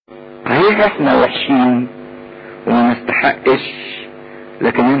صحيح احنا وحشين وما نستحقش،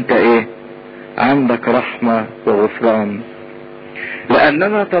 لكن انت ايه؟ عندك رحمة وغفران،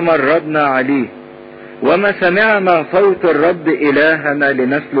 لاننا تمردنا عليه وما سمعنا صوت الرب الهنا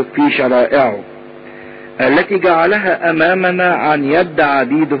لنسلك في شرائعه التي جعلها امامنا عن يد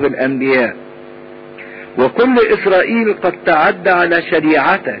عبيده الانبياء. وكل اسرائيل قد تعدى على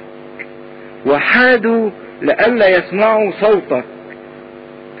شريعتك وحادوا لئلا يسمعوا صوتك،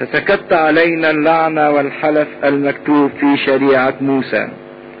 فسكت علينا اللعنة والحلف المكتوب في شريعة موسى.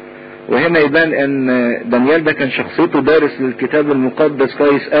 وهنا يبان ان دانيال ده كان شخصيته دارس للكتاب المقدس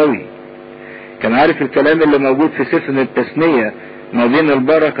كويس قوي، كان عارف الكلام اللي موجود في سفر التثنية ما بين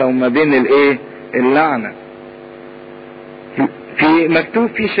البركة وما بين الايه؟ اللعنة. في مكتوب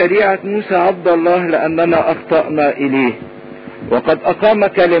في شريعة موسى عبد الله لأننا أخطأنا إليه، وقد أقام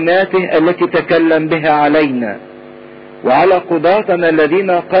كلماته التي تكلم بها علينا وعلى قضاتنا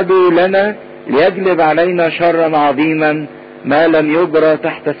الذين قضوا لنا ليجلب علينا شرا عظيما ما لم يجرى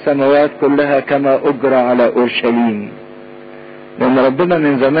تحت السماوات كلها كما أجرى على أورشليم. لأن ربنا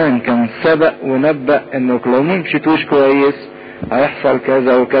من زمان كان سبق ونبأ إنه لو ما مشيتوش كويس هيحصل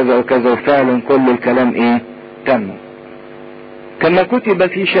كذا وكذا وكذا، وفعلا كل الكلام إيه؟ تم. كما كتب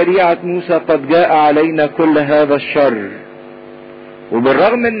في شريعة موسى قد جاء علينا كل هذا الشر،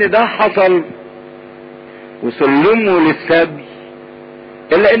 وبالرغم ان ده حصل وسلموا للسبي،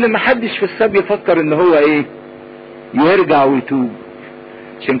 الا ان محدش في السبي يفكر ان هو ايه؟ يرجع ويتوب.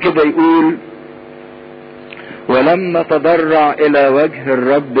 عشان كده يقول ولم نتضرع الى وجه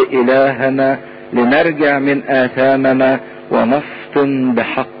الرب الهنا لنرجع من آثامنا ونفطن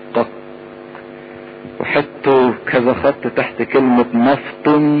بحقك. وحطوا كذا خط تحت كلمة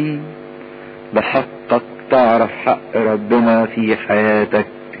نفطن بحقك، تعرف حق ربنا في حياتك.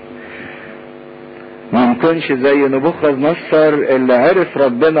 ما نكونش زي نبوخذ نصر اللي عرف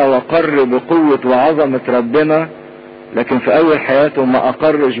ربنا وقر بقوة وعظمة ربنا، لكن في اول حياته ما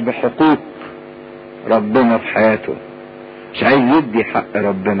اقرش بحقوق ربنا في حياته، مش عايز يدي حق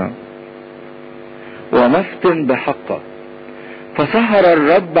ربنا. ونفطن بحقك، فسهر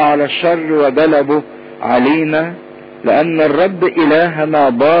الرب على الشر وجلبه علينا، لأن الرب إلهنا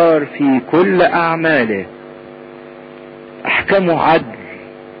بار في كل أعماله، أحكامه عدل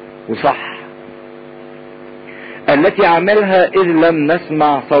وصح التي عملها إذ لم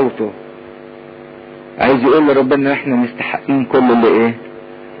نسمع صوته. عايز يقول لربنا احنا مستحقين كل اللي ايه؟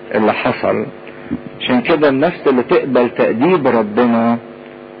 اللي حصل. عشان كده النفس اللي تقبل تأديب ربنا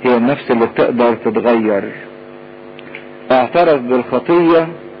هي النفس اللي بتقدر تتغير. اعترف بالخطية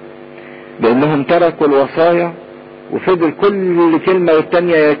بانهم تركوا الوصايا، وفضل كل كلمة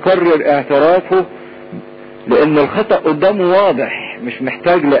والتانية يكرر اعترافه، لان الخطأ قدامه واضح مش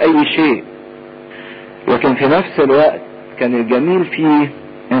محتاج لأي شيء. لكن في نفس الوقت كان الجميل فيه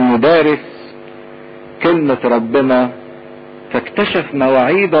انه دارس كلمة ربنا، فاكتشف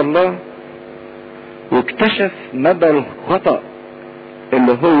مواعيد الله واكتشف مدى الخطأ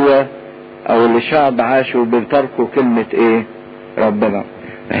اللي هو او اللي شعب عاشوا بتركوا كلمة ايه؟ ربنا.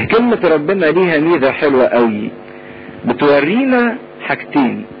 كلمة ربنا ليها ميزة حلوة قوي، بتورينا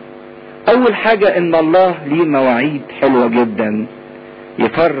حاجتين. اول حاجة ان الله ليه مواعيد حلوة جدا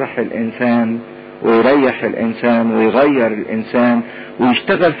يفرح الانسان ويريح الانسان ويغير الانسان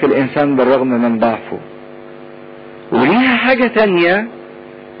ويشتغل في الانسان بالرغم من ضعفه. وليها حاجة تانية،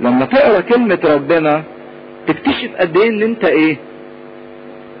 لما تقرأ كلمة ربنا تكتشف قد ايه ان انت ايه؟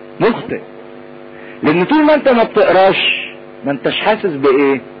 مخطئ. لان طول ما انت ما بتقراش ما انتش حاسس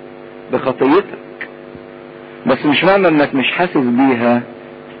بايه؟ بخطيتك. بس مش معنى انك مش حاسس بيها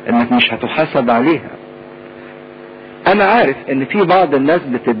انك مش هتحاسب عليها. انا عارف ان في بعض الناس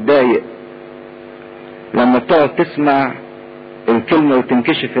بتتضايق لما بتقعد تسمع الكلمة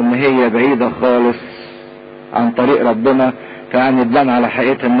وتنكشف ان هي بعيدة خالص عن طريق ربنا، فيعني تبان على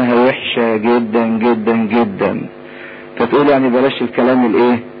حقيقتها انها وحشة جدا جدا جدا، فتقول يعني بلاش الكلام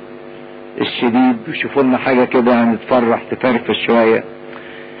الايه؟ الشديد، وشوفوا لنا حاجة كده يعني تفرح تفرفش شوية.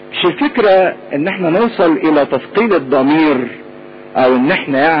 مش الفكرة ان احنا نوصل الى تثقيل الضمير او ان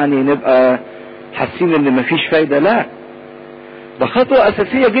احنا يعني نبقى حاسين ان مفيش فايدة، لا، ده خطوة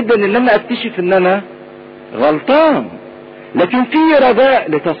اساسية جدا ان انا اكتشف ان انا غلطان، لكن في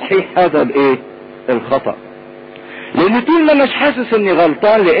رجاء لتصحيح هذا الايه؟ الخطأ. لان طول ما مش حاسس اني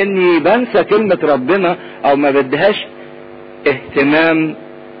غلطان لاني بنسى كلمة ربنا او ما بديهاش اهتمام،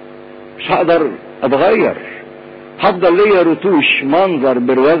 مش هقدر اتغير. هفضل ليا رتوش، منظر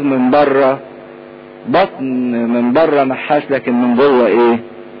برواز من بره، بطن من بره نحاس لكن من جوه ايه؟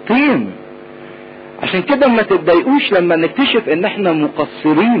 طين. عشان كده ما تتضايقوش لما نكتشف ان احنا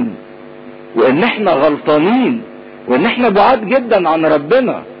مقصرين وان احنا غلطانين وان احنا بعاد جدا عن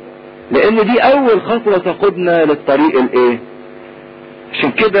ربنا، لان دي اول خطوة تاخدنا للطريق الايه.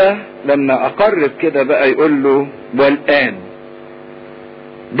 عشان كده لما اقرب كده بقى يقول له والان،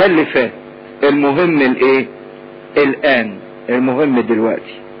 ده اللي فات، المهم الايه الان، المهم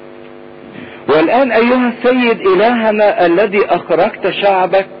دلوقتي. والان ايها السيد الهنا الذي اخرجت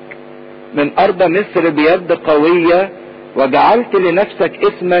شعبك من ارض مصر بيد قوية وجعلت لنفسك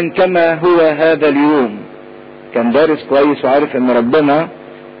اسما كما هو هذا اليوم. كان دارس كويس وعارف ان ربنا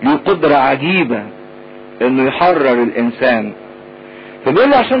له قدرة عجيبة انه يحرر الانسان. فبيقول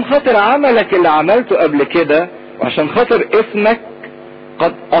له عشان خاطر عملك اللي عملته قبل كده وعشان خاطر اسمك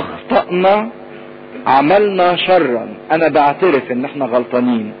قد اخطأنا عملنا شرا. انا بعترف ان احنا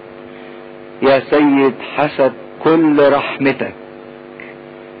غلطانين يا سيد حسب كل رحمتك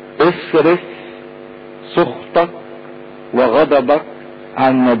اصرف سخطك وغضبك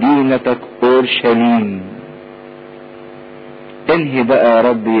عن مدينتك اورشليم. انهي بقى يا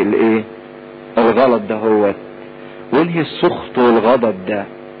ربي الايه الغلط ده هو، وانهي السخط والغضب ده،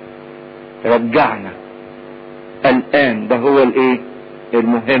 رجعنا الان، ده هو الايه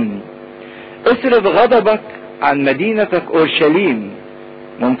المهم. اصرف غضبك عن مدينتك اورشليم.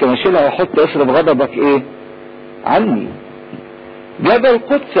 ممكن اشيلها واحط اصرف غضبك ايه عني. جبل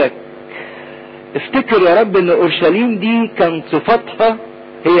قدسك، افتكر يا رب ان اورشليم دي كان صفتها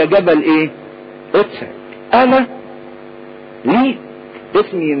هي جبل ايه قدسك. انا ليك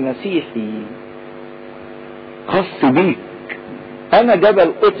اسمي المسيحي خاص بيك، انا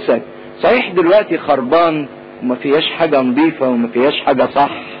جبل قدسك. صحيح دلوقتي خربان وما فيهاش حاجة نظيفة وما فيهاش حاجة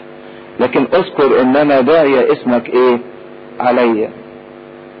صح، لكن اذكر ان انا داعي اسمك ايه عليا.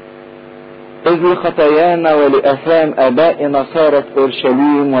 اذ لخطايانا ولاثام ابائنا صارت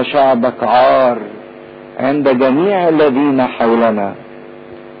اورشليم وشعبك عار عند جميع الذين حولنا،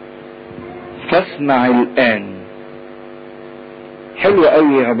 فاسمع الان. حلوة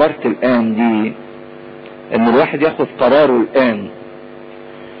قوي عبارة الان دي، ان الواحد ياخد قراره الان.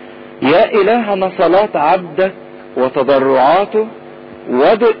 يا الهنا صلاة عبدك وتضرعاته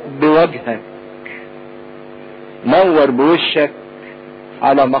وادق بوجهك، نور بوشك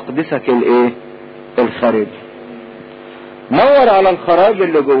على مقدسك الايه الخارجي، نور على الخراب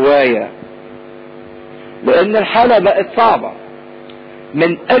اللي جوايا، لان الحالة بقت صعبة.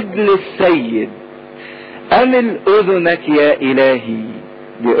 من اجل السيد امل اذنك يا الهي،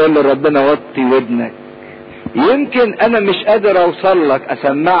 بيقول لربنا وطي ودنك. يمكن انا مش قادر اوصل لك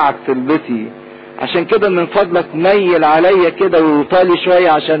اسمعك في بيتي، عشان كده من فضلك ميل عليا كده وطالي شوية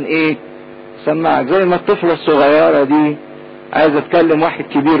عشان ايه سمعك. زي ما الطفلة الصغيرة دي عايزة تكلم واحد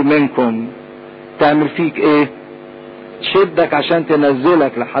كبير منكم، تعمل فيك ايه تشدك عشان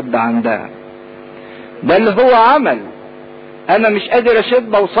تنزلك لحد عندها. ده اللي هو عمل. انا مش قادر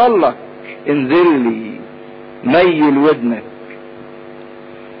اشد اوصل لك، انزل لي، ميل ودنك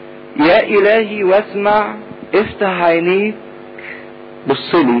يا الهي واسمع. افتح عينيك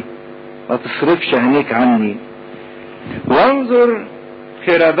بصلي، ما تصرفش عينيك عني. وانظر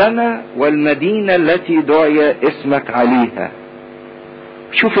خربنا والمدينة التي دعي اسمك عليها.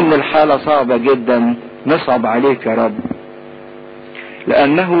 شوف ان الحالة صعبة جدا، نصعب عليك يا رب،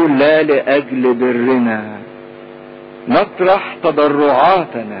 لانه لا لاجل برنا نطرح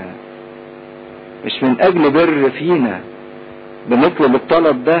تضرعاتنا. مش من اجل بر فينا بنطلب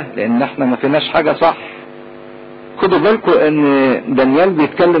الطلب ده، لان احنا ما فيناش حاجة صح. خدوا بالكم ان دانيال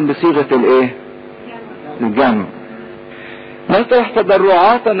بيتكلم بصيغة الايه الجمع. نطرح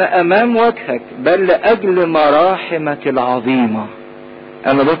تضرعاتنا امام وجهك بل لاجل مراحمك العظيمة.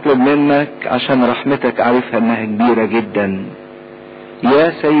 انا بطلب منك عشان رحمتك عارفها انها كبيرة جدا.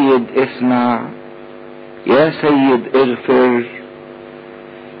 يا سيد اسمع، يا سيد اغفر،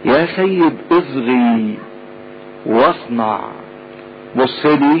 يا سيد اصغي واصنع.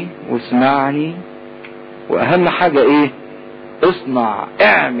 بصلي واسمعني، واهم حاجة ايه اصنع،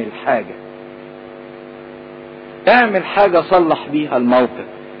 اعمل حاجة، اعمل حاجة صلح بيها الموقف،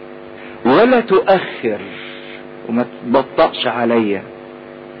 ولا تؤخر وما تبطأش عليا،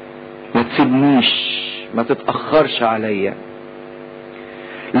 ما تسيبنيش، ما تتأخرش عليا.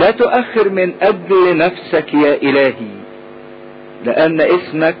 لا تؤخر من اجل نفسك يا الهي، لان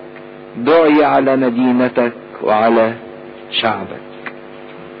اسمك دعي على مدينتك وعلى شعبك.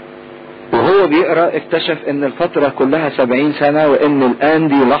 وهو بيقرأ اكتشف ان الفترة كلها 70 سنة، وان الان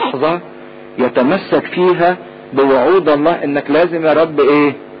دي لحظة يتمسك فيها بوعود الله انك لازم يا رب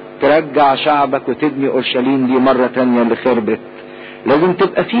ايه ترجع شعبك وتبني اورشليم دي مرة تانية اللي خربت. لازم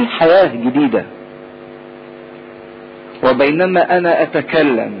تبقى فيه حياة جديدة. وبينما انا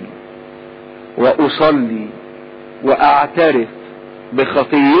اتكلم واصلي واعترف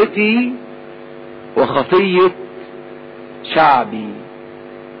بخطيتي وخطية شعبي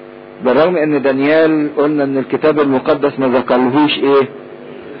بالرغم ان دانيال قلنا ان الكتاب المقدس ما ذكرهوش ايه،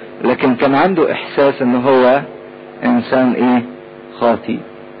 لكن كان عنده احساس ان هو انسان ايه، خاطي.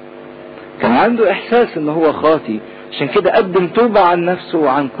 كان عنده احساس ان هو خاطي، عشان كده قدم توبة عن نفسه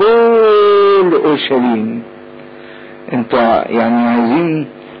وعن كل اورشليم. انتوا يعني عايزين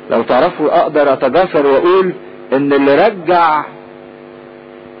لو تعرفوا اقدر اتجاسر واقول ان اللي رجع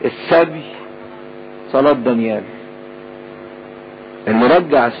السبي صلاة دانيال. اللي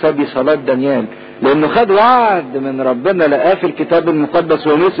رجع السبي صلاة دانيال، لانه خد وعد من ربنا لقاه في الكتاب المقدس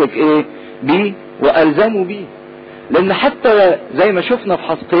ومسك ايه بيه والزموا بيه. لان حتى زي ما شفنا في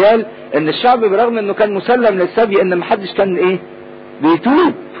حزقيال ان الشعب برغم انه كان مسلم للسبي ان محدش كان ايه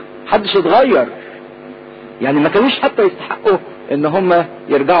بيتوب، محدش اتغير. يعني ما كانوش حتى يستحقوا ان هم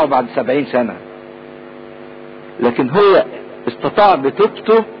يرجعوا بعد 70 سنة، لكن هو استطاع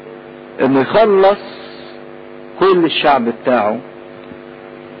بتوبته انه يخلص كل الشعب بتاعه.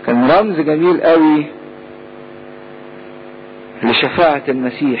 كان رمز جميل قوي لشفاعة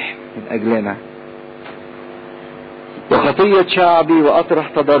المسيح من اجلنا. وخطية شعبي واطرح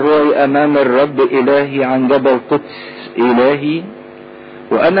تضرعي امام الرب الهي عن جبل قدس الهي،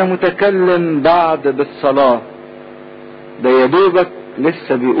 وانا متكلم بعد بالصلاة. ده يدوبك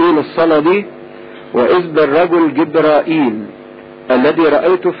لسه بيقول الصلاة دي، واذ بالرجل جبرائيل الذي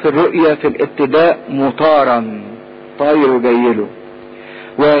رأيته في الرؤيا في الابتداء مطارا طاير جيله،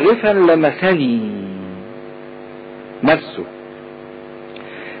 واغفا لمسني مسه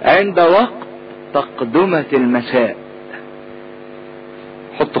عند وقت تقدمة المساء.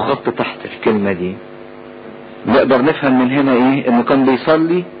 حطوا خط تحت الكلمة دي، نقدر نفهم من هنا ايه، انه كان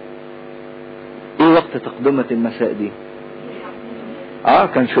بيصلي. ايه وقت تقدمة المساء دي؟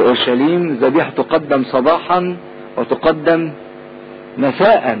 كان في اورشليم ذبيحة تقدم صباحا وتقدم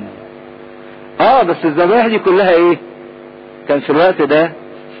مساء. بس الذبائح دي كلها ايه، كان في الوقت ده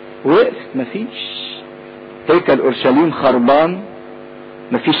وقفت، مفيش هيكل اورشليم خربان،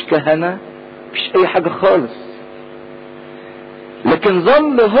 مفيش كهنة، مفيش اي حاجة خالص. لكن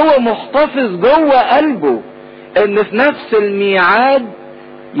ظل هو محتفظ جوه قلبه ان في نفس الميعاد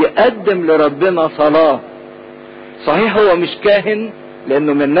يقدم لربنا صلاة. صحيح هو مش كاهن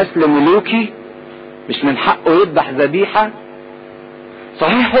لانه من نسل ملوكي، مش من حقه يذبح ذبيحة.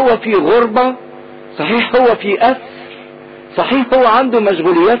 صحيح هو في غربة، صحيح هو في أسر، صحيح هو عنده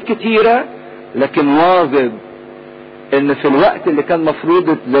مشغوليات كتيرة، لكن واظب ان في الوقت اللي كان مفروض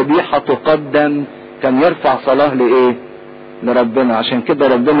الذبيحة تقدم كان يرفع صلاة لايه، لربنا. عشان كده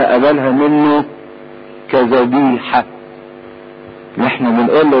ربنا قبلها منه كذبيحة. نحن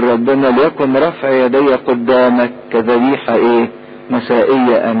بنقول لربنا ليكن رفع يدي قدامك كذبيحة ايه،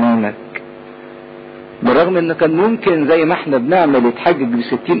 مسائية امامك. بالرغم انه كان ممكن زي ما احنا بنعمل يتحجج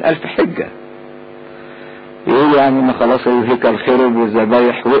ب60,000 حجة، يقول يعني ما خلاص الهيكل خرب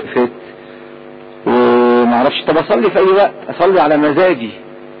والذبايح وقفت ومعرفش، طب اصلي في اي وقت، اصلي على مزاجي.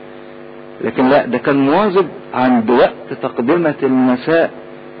 لكن لا، ده كان مواظب عند وقت تقدمة المساء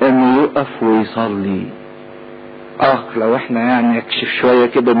انه يقف ويصلي. لو احنا يعني نكشف شوية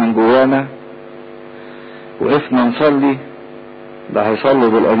كده من جوانا وقفنا نصلي، ده هيصلي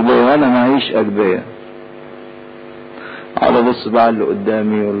بالاجبية وانا معيش اجبية. على بص بقى اللي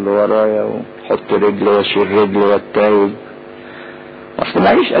قدامي واللي ورايا، وحط رجل واشيل رجل والتاوج. اصل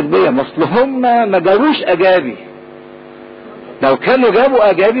معيش اجبية، اصل هم ما جابوش اجابي. لو كانوا جابوا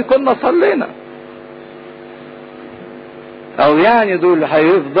اجابي كنا صلينا. او يعني دول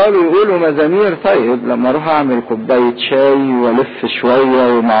هيفضلوا يقولوا مزامير. طيب لما اروح اعمل كوباية شاي والف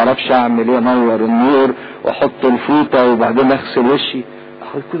شوية وما اعرفش اعمل ايه، انور النور واحط الفوطة وبعدين اغسل وشي،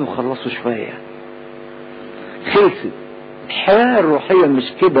 يكونوا خلصوا شوية. خلصت. الحياة الروحية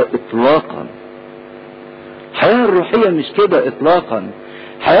مش كده اطلاقا. الحياة الروحية مش كده اطلاقا.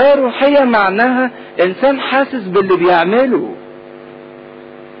 الحياة الروحية معناها انسان حاسس باللي بيعمله،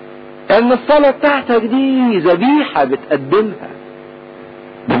 ان الصلاة بتاعتك دي ذبيحة بتقدمها.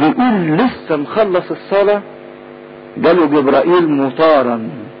 ده بيقول لسه مخلص الصلاة جاله جبرائيل مطارا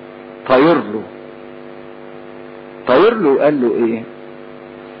طاير له وقال له ايه،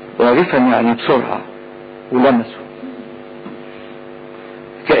 واقفا يعني بسرعة، ولمسه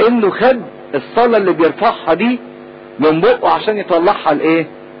كأنه خد الصلاة اللي بيرفعها دي من بقه عشان يطلعها لايه،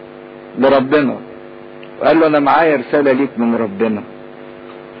 لربنا. وقال له انا معايا رسالة ليك من ربنا.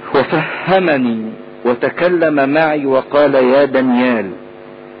 وفهمني وتكلم معي وقال يا دانيال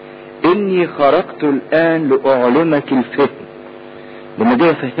اني خرجت الان لاعلمك الفهم. لما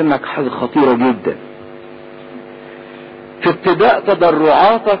جاي افهمك حاجة خطيرة جدا. في ابتداء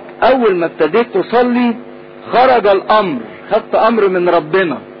تضرعاتك اول ما ابتديت تصلي خرج الامر، خدت امر من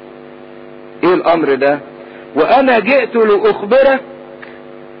ربنا. ايه الامر ده؟ وانا جئت لاخبرك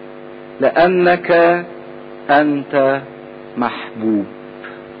لأنك أنت محبوب.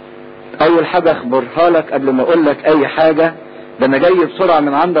 أول حاجة أخبرها لك قبل ما أقول لك أي حاجة، ده أنا جاي بسرعة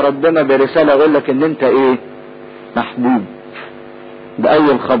من عند ربنا برسالة أقول لك إن أنت إيه؟ محبوب. ده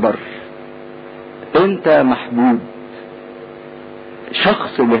أول خبر، أنت محبوب.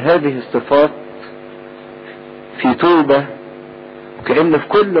 شخص بهذه الصفات في توبة، وكأن في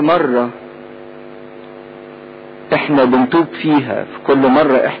كل مرة احنا بنتوب فيها، في كل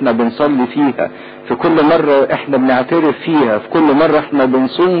مرة احنا بنصلي فيها، في كل مرة احنا بنعترف فيها، في كل مرة احنا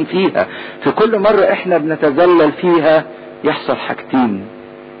بنصوم فيها، في كل مرة احنا بنتذلل فيها، يحصل حاجتين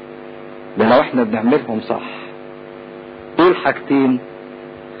ده لو احنا بنعملهم صح. ايه الحاجتين؟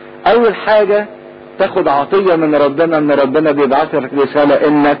 اول حاجة تاخد عطية من ربنا، ان ربنا بيبعث لك رسالة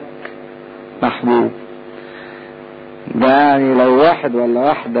انك محبوب. ده يعني لو واحد ولا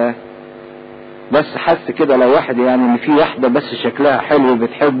واحدة بس حس كده، لو واحد يعني ان في واحدة بس شكلها حلو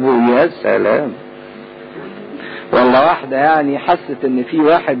بتحبه، يا سلام. ولا واحدة يعني حست ان في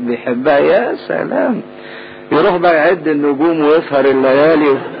واحد بيحبها، يا سلام، يروح بقى يعد النجوم ويسهر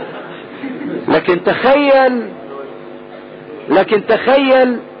الليالي. لكن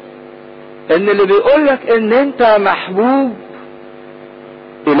تخيل ان اللي بيقولك ان انت محبوب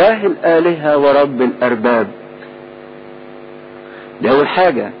اله الالهة ورب الارباب. دي اول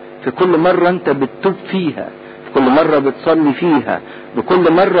حاجة. في كل مرة انت بتتوب فيها، في كل مرة بتصلي فيها،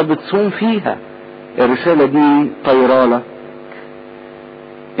 بكل مرة بتصوم فيها، الرسالة دي طيرالك،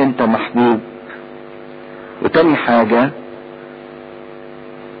 انت محبوب. وتاني حاجة،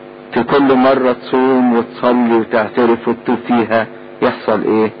 في كل مرة تصوم وتصلي وتعترف وتتوب فيها يحصل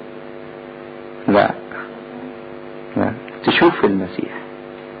ايه؟ لا تشوف المسيح،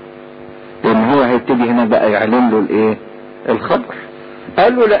 لان هو هيبتدي هنا بقى يعلن له الايه؟ الخبر.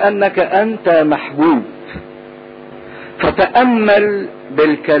 قال له لانك انت محبوب، فتأمل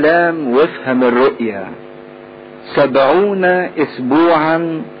بالكلام وافهم الرؤيا. 70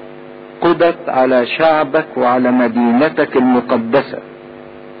 اسبوعا قضت على شعبك وعلى مدينتك المقدسة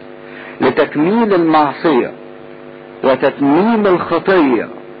لتكميل المعصية وتتميم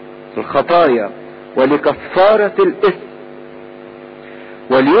الخطايا ولكفارة الإثم،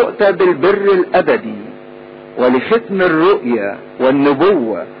 وليؤتى بالبر الأبدي ولختم الرؤيا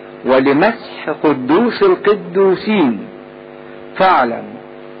والنبوة ولمسح قدوس القدوسين. فاعلم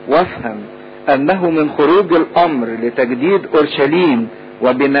وافهم أنه من خروج الأمر لتجديد أورشليم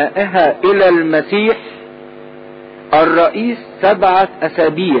وبنائها إلى المسيح الرئيس 7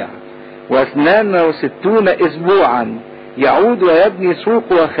 أسابيع و62 أسبوعا يعود ويبني سوق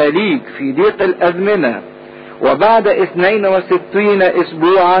وخليج في ضيق الأزمنة، وبعد 62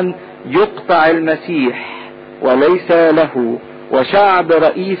 أسبوعا يقطع المسيح وليس له، وشعب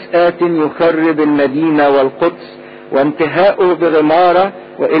رئيس آت يخرب المدينة والقدس، وانتهاؤه بغمارة،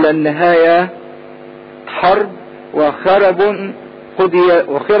 وإلى النهاية حرب وخرب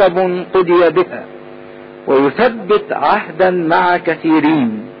قضي بها، ويثبت عهدا مع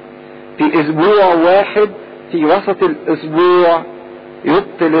كثيرين. في أسبوع واحد في وسط الأسبوع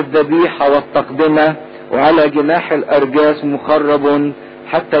يبطل الذبيحة والتقدمة، وعلى جناح الأرجاس مخرب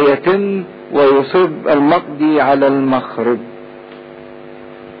حتى يتم ويصب المقضي على المخرب.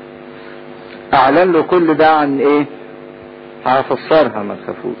 أعلن له كل ده عن إيه؟ هفسرها ما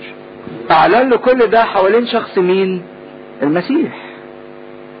تخافوش. أعلن له كل ده حوالين شخص مين؟ المسيح.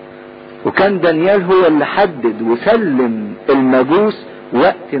 وكان دانيال هو اللي حدد وسلم المجوس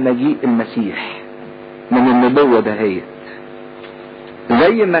وقت مجيء المسيح من النبوة دهيت.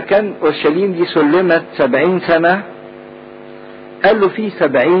 زي ما كان أورشليم دي سلمت 70 سنة، قال له في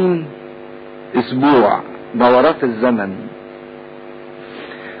 70 أسبوع دورات الزمن،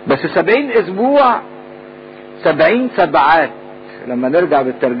 بس 70 أسبوع 70 سبعات. لما نرجع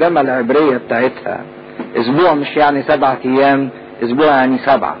بالترجمة العبرية بتاعتها، أسبوع مش يعني 7 أيام، أسبوع يعني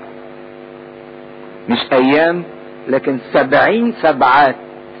 7، مش أيام، لكن 70 سبعات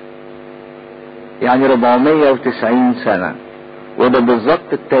يعني 490 سنة. وده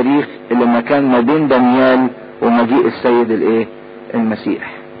بالظبط التاريخ اللي ما كان ما بين دانيال ومجيء السيد الايه؟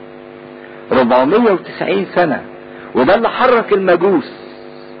 المسيح. 490 سنة. وده اللي حرك المجوس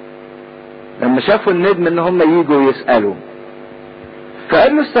لما شافوا النجم ان هم ييجوا يسألوا،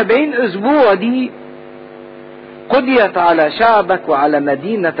 فقال له 70 اسبوع دي قضيت على شعبك وعلى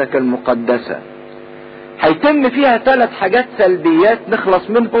مدينتك المقدسة، هيتم فيها 3 حاجات سلبيات نخلص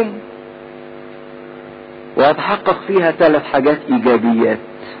منهم، ويتحقق فيها 3 حاجات ايجابيات.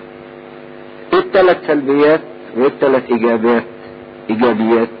 ايه ال3 سلبيات وايه ال3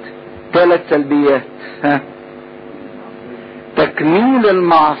 ايجابيات؟ 3 سلبيات، تكميل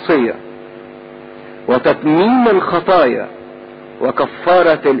المعصية وتتميم الخطايا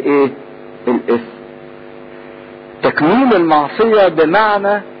وكفارة الايه؟ الإثم. تكميل المعصية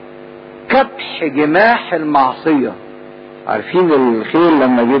بمعنى كبح جماح المعصية. عارفين الخيل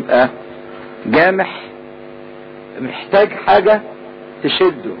لما بيبقى جامح محتاج حاجة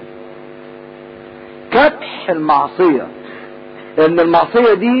تشده. كبح المعصية ان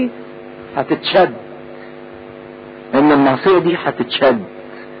المعصية دي هتتشد،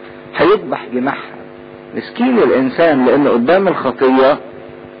 هيكبح جماحها. مسكين الانسان لان قدام الخطية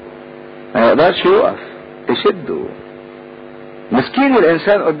ما يقدرش يقف، تشده. مسكين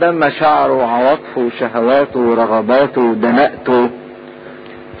الانسان قدام مشاعره وعواطفه وشهواته ورغباته ودناءته.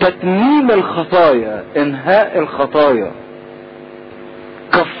 تتميم الخطايا، انهاء الخطايا،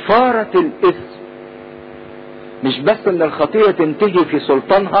 كفارة الاثم. مش بس ان الخطية تنتهي في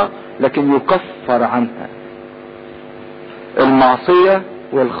سلطانها، لكن يكفر عنها. المعصية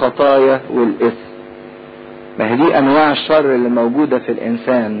والخطايا والاثم، ما هي دي انواع الشر اللي موجودة في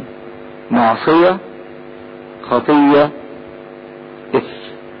الانسان. معصية، خطية،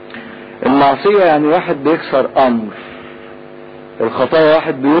 اثم. المعصية يعني واحد بيكسر امر، الخطايا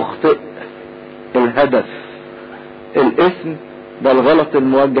واحد بيخطئ الهدف، الاثم ده الغلط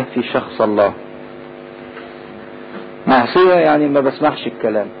الموجه في شخص الله. معصية يعني ما بسمعش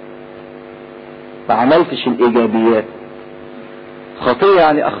الكلام، ما عملتش الايجابيات. خطية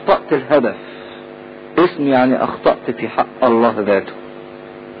يعني اخطأت الهدف. اثم يعني اخطأت في حق الله ذاته.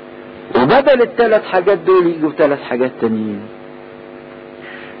 وبدل الثلاث حاجات دول يجوا ثلاث حاجات تانيين.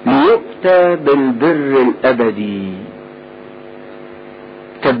 ليؤتى بالبر الابدي،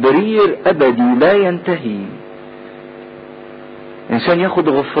 تبرير ابدي لا ينتهي. انسان ياخد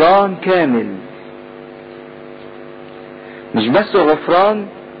غفران كامل، مش بس غفران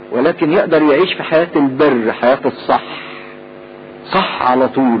ولكن يقدر يعيش في حياة البر، حياة الصح، صح على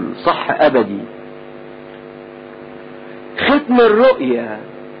طول، صح ابدي. ختم الرؤية،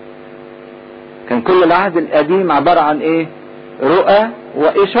 كان كل العهد القديم عبارة عن ايه؟ رؤى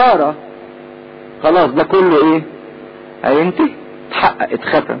واشارة. خلاص ده كله ايه؟ هينتهي، اتحقق،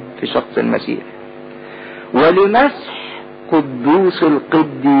 اتختم في شخص المسيح. ولمسح قدوس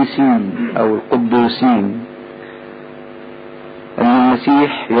القديسين او القدوسين، ان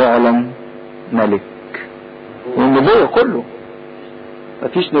المسيح يعلن ملك. والنبوة كله،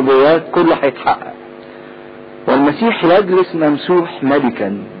 مفيش نبوات، كله هيتحقق. والمسيح يجلس ممسوح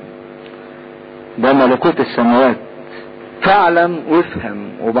ملكا، ده ملكوت السماوات. فاعلم وافهم.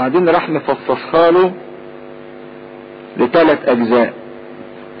 وبعدين راح مفصصها له لثلاث اجزاء.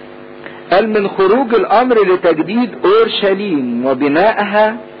 قال من خروج الامر لتجديد اورشليم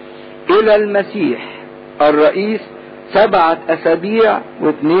وبنائها الى المسيح الرئيس 7 أسابيع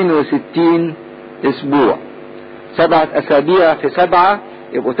و62 اسبوع. 7 أسابيع في 7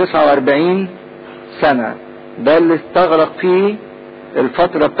 يبقوا 49 سنة. ده اللي استغرق فيه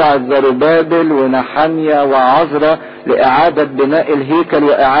الفترة بتاعة زروبابل ونحمية وعزرا لإعادة بناء الهيكل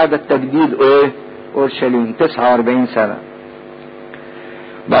وإعادة تجديد أورشليم، 49 سنة.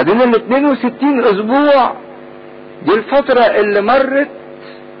 بعدين 62 أسبوع دي الفترة اللي مرت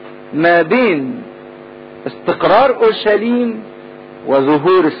ما بين استقرار أورشليم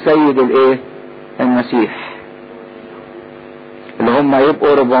وظهور السيد المسيح، اللي هم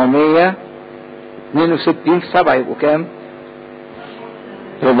يبقوا 462 في 7 يبقوا كام؟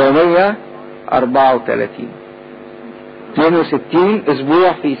 434. 62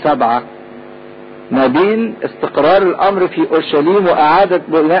 اسبوع في 7 ما بين استقرار الامر في اورشليم واعادة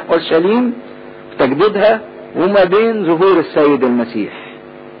بناء اورشليم تجديدها، وما بين ظهور السيد المسيح.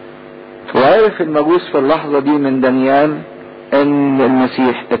 وعرف المجوس في اللحظة دي من دانيال ان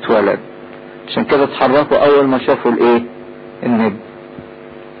المسيح اتولد، عشان كده اتحركوا اول ما شافوا النبي.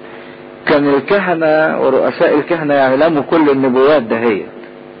 كان الكهنة ورؤساء الكهنة يعلموا كل النبوات دهيت.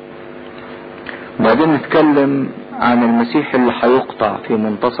 بعدين نتكلم عن المسيح اللي هيقطع في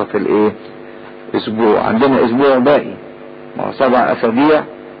منتصف اسبوع. عندنا اسبوع باقي، ما هو 7 اسابيع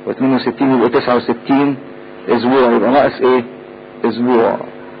و62 يبقوا 69 اسبوع، يبقى ناقص اسبوع.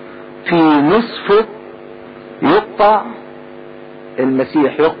 في نصفه يقطع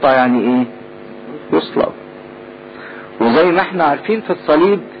المسيح. يقطع يعني يصلب. وزي ما احنا عارفين في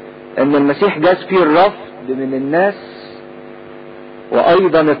الصليب ان المسيح جاز فيه الرفض من الناس،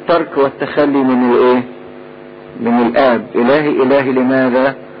 وايضا الترك والتخلي من الاب. الهي الهي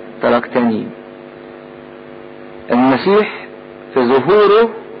لماذا تركتني. المسيح في ظهوره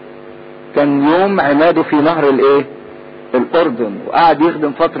كان يوم عماده في نهر الاردن، وقعد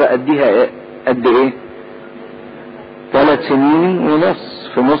يخدم فترة قد 3 سنين ونص،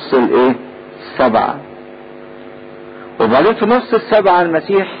 في نص 7. وبعدين في نص 7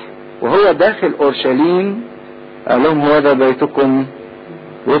 المسيح وهو داخل اورشليم قال لهم هذا بيتكم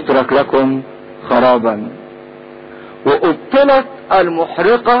واترك لكم خرابا. وابطلت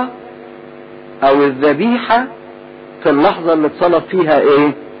المحرقة او الذبيحة في اللحظة اللي اتصلب فيها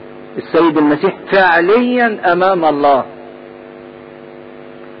ايه؟ السيد المسيح فعليا امام الله.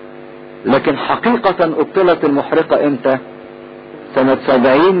 لكن حقيقة ابطلت المحرقة امتى؟ سنة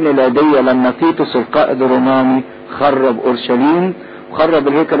 70 ميلادية لما تيتوس القائد الروماني خرب اورشليم وخرب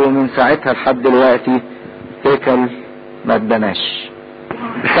الهيكل، ومن ساعتها لحد دلوقتي هيكل ما اتبناش.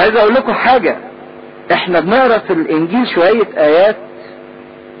 بس عايز اقول لكم حاجة، احنا بنقرا في الانجيل شوية ايات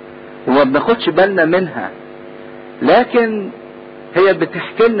وما بناخدش بالنا منها، لكن هي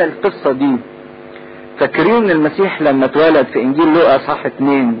بتحكي لنا القصة دي. فاكرين المسيح لما اتولد في انجيل لوقا اصحاح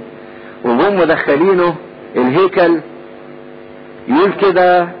 2 وهم مدخلينه الهيكل، يقول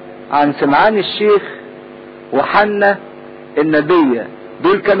كده عن سمعان الشيخ وحنا النبية،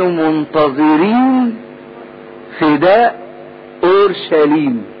 دول كانوا منتظرين فداء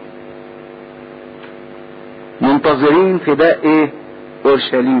اورشليم. منتظرين فداء ايه؟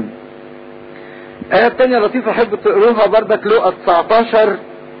 اورشليم. آية تانية لطيفة احب تقروها بردك، لوقا 19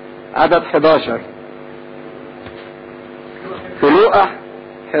 عدد 11. في لوقا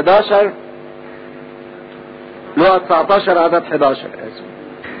 11 لوقا 19 عدد 11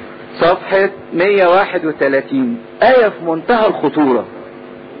 صفحة 131، آية في منتهى الخطورة.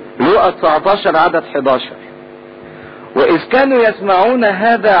 لوقا 19 عدد 11: وإذ كانوا يسمعون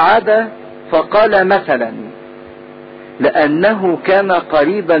هذا عدا فقال مثلا، لأنه كان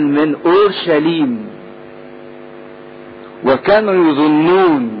قريبا من أورشليم وكانوا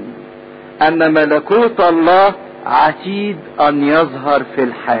يظنون أن ملكوت الله عتيد أن يظهر في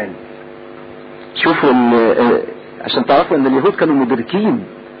الحال. شوفوا عشان تعرفوا أن اليهود كانوا مدركين،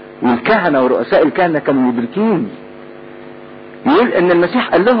 والكهنة ورؤساء الكهنة كانوا مدركين. يقول أن المسيح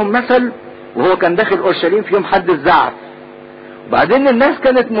قال لهم مثل وهو كان داخل أورشليم في يوم حد الزعف، وبعدين الناس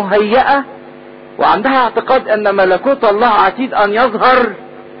كانت مهيئة وعندها اعتقاد ان ملكوت الله عتيد ان يظهر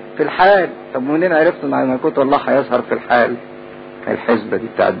في الحال. طب منين عرفتوا ان ملكوت الله هيظهر في الحال؟ الحسبة دي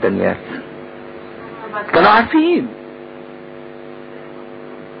بتاعت دانيال. كانوا عارفين،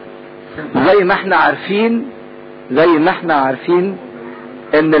 زي ما احنا عارفين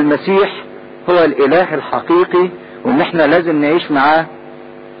ان المسيح هو الاله الحقيقي وان احنا لازم نعيش معاه،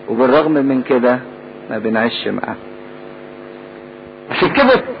 وبالرغم من كده ما بنعيش معاه. عشان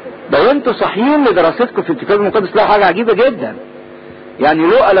كده لو انتوا صحيين لدراستكم في الكتاب المقدس تلاقوا حاجة عجيبة جدا. يعني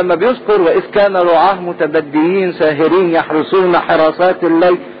لوقا لما بيذكر وإذ كان رعاه متبديين ساهرين يحرسون حراسات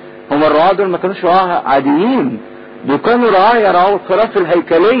الليل، هم الرعاة دول ما كانوش رعاة عاديين، دول كانوا رعاة يرعوا الخراف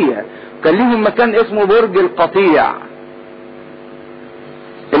الهيكلية. كان ليهم مكان اسمه برج القطيع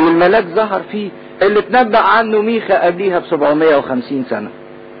اللي الملاك ظهر فيه، اللي اتنبأ عنه ميخا قبليها ب750 سنة.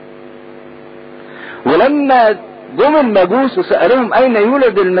 ولما جم المجوس وسألهم أين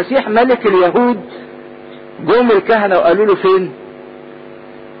يولد المسيح ملك اليهود، جم الكهنة وقالوا له فين؟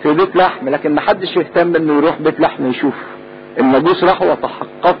 في بيت لحم. لكن ما حدش يهتم انه يروح بيت لحم يشوف. المجوس راحوا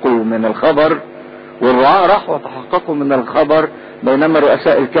وتحققوا من الخبر، والرعاة راحوا وتحققوا من الخبر، بينما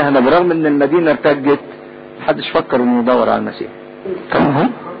رؤساء الكهنة برغم ان المدينة ارتجت ما حدش فكر انه يدور على المسيح. كانوا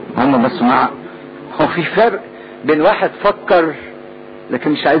هم بس هو في فرق بين واحد فكر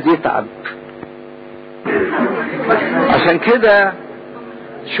لكن مش عايز يتعب. عشان كده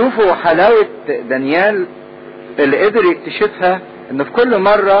شوفوا حلاوة دانيال اللي قدر يكتشفها، ان في كل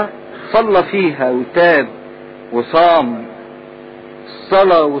مرة صلى فيها وتاب وصام،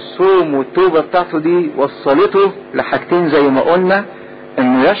 الصلاة والصوم والتوبة بتاعته دي وصلته لحاجتين زي ما قلنا،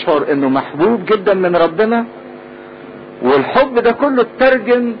 انه يشعر انه محبوب جدا من ربنا، والحب ده كله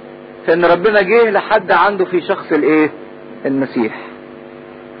اترجم في ان ربنا جه لحد عنده في شخص الايه؟ المسيح.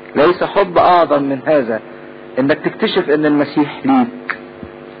 ليس حب اعظم من هذا انك تكتشف ان المسيح ليك.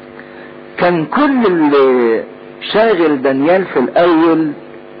 كان كل اللي شاغل دانيال في الاول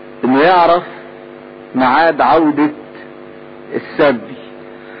انه يعرف ميعاد عودة السبي،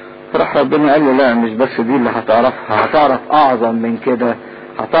 فرح ربنا قال له لا، مش بس دي اللي هتعرفها، هتعرف اعظم من كده،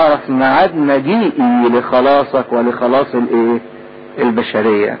 هتعرف ميعاد مجيئي لخلاصك ولخلاص الايه؟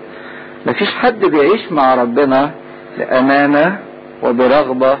 البشرية. مفيش حد بيعيش مع ربنا بأمانة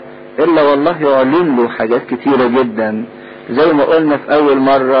وبرغبة الا والله يعلن له حاجات كتيرة جدا، زي ما قلنا في اول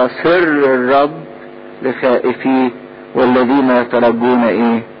مرة، سر الرب لخائفيه والذين يترجون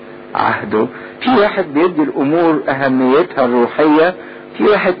ايه؟ عهده. في واحد بيدي الامور اهميتها الروحية، في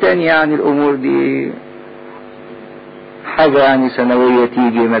واحد تاني يعني الامور دي حاجة يعني سنوية،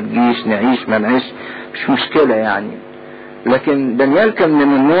 تيجي ما تجيش، نعيش ما نعيش، مش مشكلة يعني. لكن دانيال كان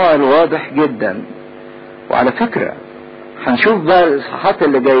من النوع الواضح جدا. وعلى فكرة هنشوف بقى الاصحاحات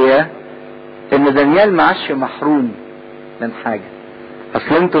اللي جاية ان دانيال معاش محروم من حاجة.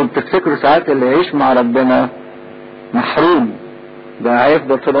 اصل انتوا بتفتكروا ساعات اللي يعيش مع ربنا محروم، ده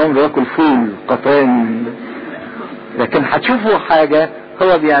هيفضل طول عمره ياكل فول قطان، لكن هتشوفوا حاجة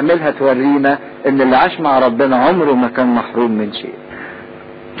هو بيعملها تورينا ان اللي عاش مع ربنا عمره ما كان محروم من شيء.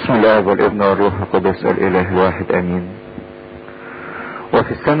 بسم الله والابن والروح القدس الاله الواحد امين.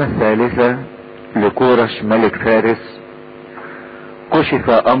 وفي السنة الثالثة لكورش ملك فارس كشف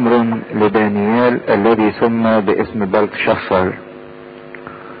امر لدانيال الذي سمى باسم بلتشفر،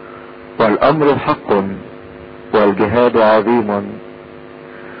 والامر حق والجهاد عظيم،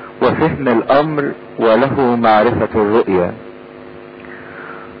 وفهم الامر وله معرفة الرؤيا،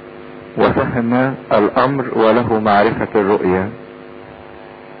 وفهم الامر وله معرفة الرؤيا.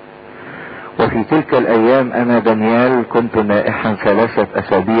 وفي تلك الايام انا دانيال كنت نائحا 3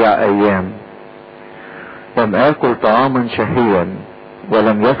 اسابيع ايام، لم اكل طعاما شهيا،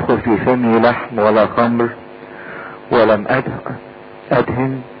 ولم يدخل في فمي لحم ولا خمر، ولم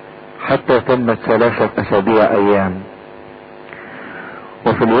ادهن حتى تمت 3 اسابيع ايام.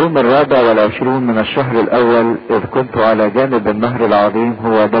 وفي اليوم 24 من الشهر الاول اذ كنت على جانب النهر العظيم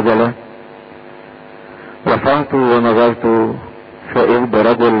هو دجلة، رفعت ونظرت فإذ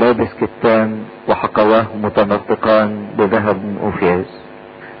برجل لابس كتان وحقواه متنطقان بذهب أوفيز.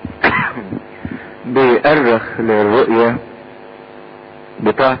 بيأرخ للرؤية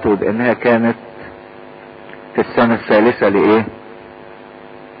بتاعته بأنها كانت في السنة الثالثة لإيه؟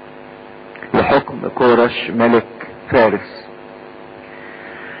 لحكم كورش ملك فارس.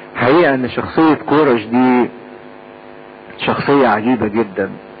 حقيقة ان شخصية كورش دي شخصية عجيبة جدا،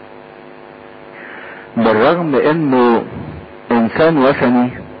 بالرغم انه انسان وثني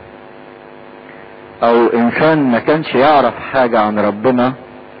او انسان ما كانش يعرف حاجة عن ربنا،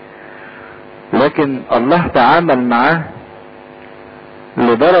 لكن الله تعامل معاه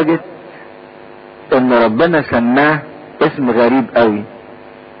لدرجة ان ربنا سماه اسم غريب قوي.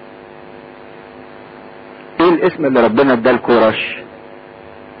 ايه الاسم اللي ربنا اداه لكورش؟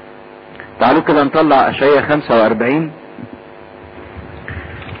 تعالوا كده نطلع اشعياء 45.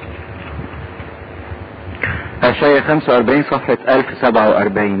 اشعياء 45 صفحة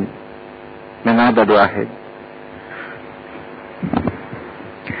 1047 من عدد 1.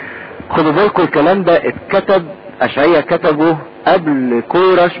 خدوا بالكم الكلام ده اتكتب، اشعياء كتبه قبل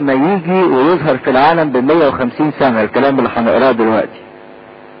كورش ما يجي ويظهر في العالم ب150 سنة، الكلام اللي هنقراه دلوقتي.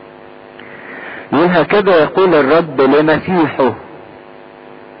 يقول هكذا يقول الرب لمسيحه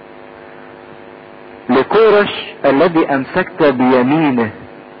لكورش الذي امسكت بيمينه،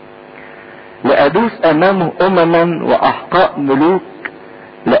 لأدوس امامه امما واحقاء ملوك،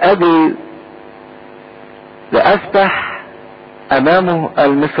 لأفتح امامه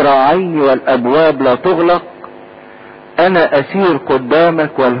المصراعين والابواب لا تغلق، انا اسير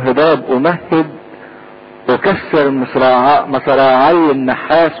قدامك والهضاب امهد، اكسر مصراعي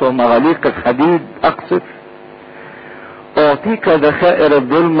النحاس ومغاليق الحديد اقصف، اعطيك ذخائر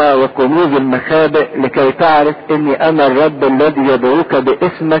الظلمة وكنوز المخابئ لكي تعرف اني انا الرب الذي يدعوك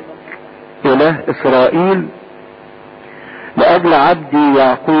باسمك اله اسرائيل، لاجل عبدي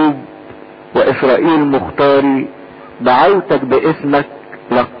يعقوب واسرائيل مختاري دعوتك باسمك،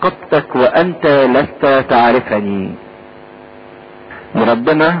 لقبتك وانت لست تعرفني.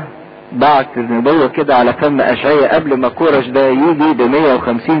 ربنا بعت النبوة كده على فم اشعياء قبل ما كورش ده يجي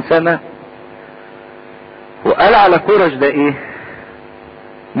ب150 سنة، وقال على كورش ده ايه؟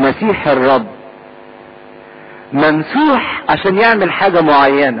 مسيح الرب، ممسوح عشان يعمل حاجة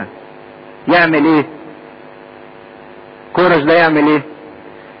معينة. يعمل ايه كورش ده؟ يعمل ايه؟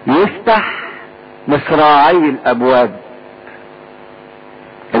 يفتح مصراعي الابواب،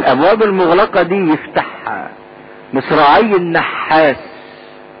 الابواب المغلقة دي يفتحها، مصراعي النحاس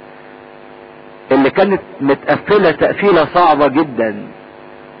اللي كانت متقفلة تقفيلة صعبة جدا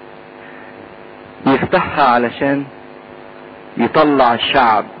يفتحها علشان يطلع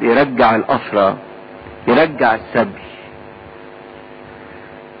الشعب، يرجع الأسرى، يرجع السبي.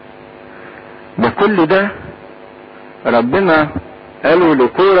 ده كل ده ربنا قالوا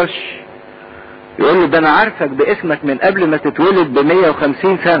لكورش، يقول له ده انا عارفك باسمك من قبل ما تتولد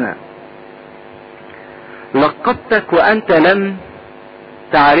ب150 سنة، لقبتك وانت لم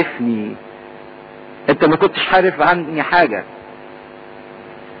تعرفني، انت ما كنتش عارف عني حاجة.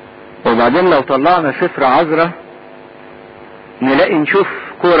 وبعدين لو طلعنا سفر عذراء نلاقي نشوف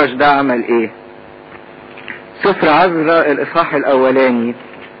كورش ده عمل ايه. سفر عذراء الاصحاح الاولاني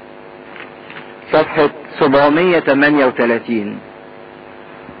صفحة 738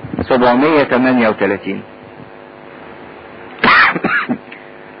 738.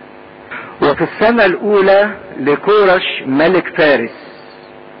 وفي السنة الاولى لكورش ملك فارس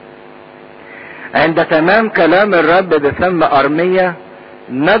عند تمام كلام الرب بفم ارميا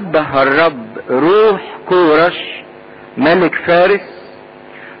نبه الرب روح كورش ملك فارس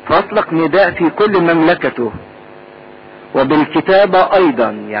فاطلق نداء في كل مملكته وبالكتابة ايضا،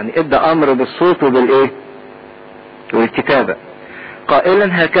 يعني ادى امر بالصوت وبالايه والكتابة،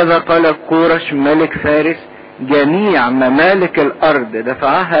 قائلا هكذا قال كورش ملك فارس جميع ممالك الارض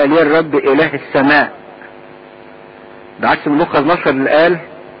دفعها لي الرب اله السماء. ده عكس نبوخذ نصر اللي قال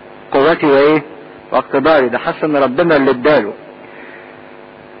قوتي وايه واقتداري، ده حس ان ربنا اللي اداله.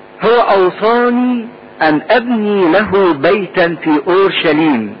 هو اوصاني ان ابني له بيتا في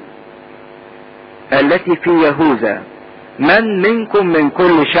اورشليم التي في يهوذا، من منكم من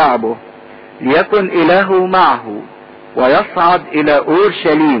كل شعبه ليكن اله معه ويصعد الى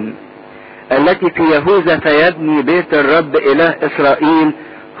اورشليم التي في يهوذا فيبني بيت الرب اله اسرائيل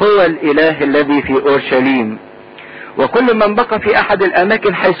هو الاله الذي في اورشليم. وكل من بقى في احد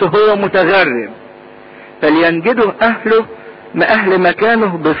الاماكن حيث هو متغرب فلينجده اهل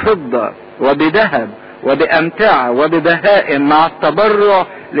مكانه بفضة وبذهب وبامتعة وببهائم مع التبرع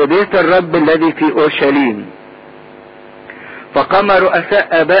لبيت الرب الذي في اورشليم. فقام رؤساء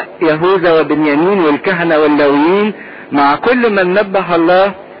اباء يهوذا وبنيامين والكهنة واللويين مع كل من نبه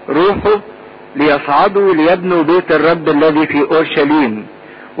الله روحه ليصعدوا ليبنوا بيت الرب الذي في اورشليم،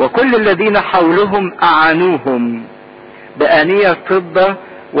 وكل الذين حولهم اعانوهم بآنية فضة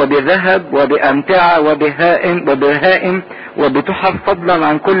وبذهب وبأمتعة وبهائم وبتحف فضلا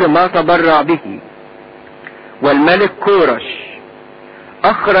عن كل ما تبرع به. والملك كورش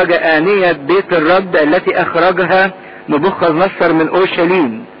اخرج آنية بيت الرب التي اخرجها نبوخذ نصر من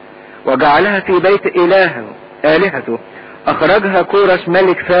اورشليم وجعلها في بيت آلهته، اخرجها كورش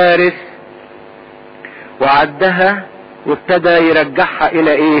ملك فارس وعدها وابتدى يرجعها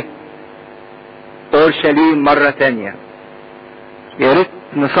الى ايه اورشليم مرة تانية. يا ريت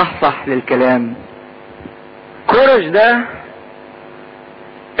نصحصح للكلام. كورش ده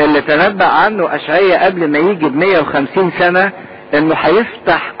اللي تنبأ عنه اشعياء قبل ما يجي ب150 سنة انه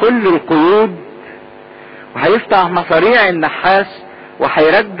هيفتح كل القيود وهيفتح مصاريع النحاس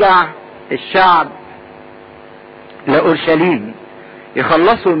وهيرجع الشعب لأورشليم،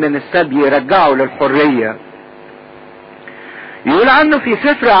 يخلصوا من السبي يرجعوا للحرية. يقول عنه في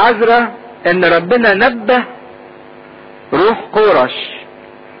سفر عزرا ان ربنا نبه روح كورش،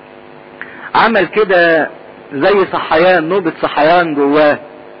 عمل كده زي صحيان، نوبة صحيان جواه.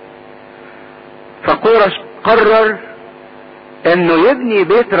 فكورش قرر انه يبني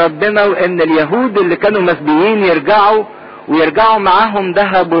بيت ربنا وان اليهود اللي كانوا مسبيين يرجعوا معاهم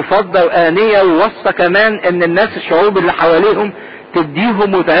ذهب وفضة وآنية، ووصى كمان ان الناس الشعوب اللي حواليهم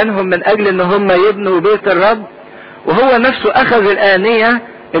تديهم وتعينهم من اجل ان هم يبنوا بيت الرب. وهو نفسه اخذ الآنية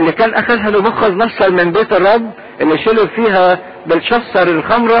اللي كان اخذها نبوخذ نصر من بيت الرب اللي شلوا فيها بالشصر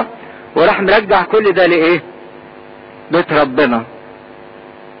الخمرة، وراح مرجع كل ده لايه بيت ربنا.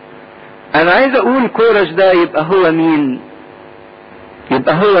 انا عايز اقول كورش ده يبقى هو مين؟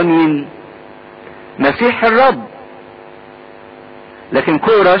 يبقى هو مين؟ مسيح الرب. لكن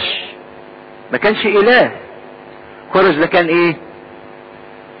كورش ما كانش اله، كورش ده كان ايه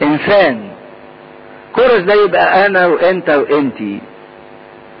انسان. كورش ده يبقى انا وانت وانتي.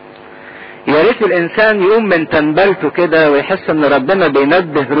 يا ريت الانسان يقوم من تنبلته كده ويحس ان ربنا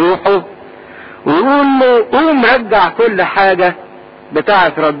بينبه روحه ويقول له قوم رجع كل حاجة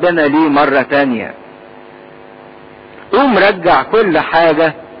بتاعت ربنا ليه مرة تانية. قوم رجع كل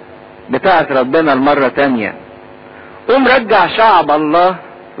حاجة بتاعت ربنا المرة تانية. قوم رجع شعب الله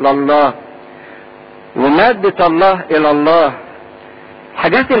لله ومادة الله الى الله.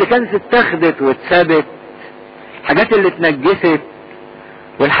 الحاجات اللي كانت اتخذت واتثبت، الحاجات اللي اتنجست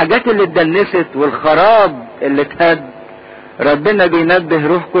والحاجات اللي اتدنست والخراب اللي اتهد، ربنا بينبه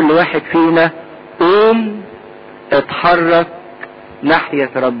روح كل واحد فينا قوم اتحرك ناحية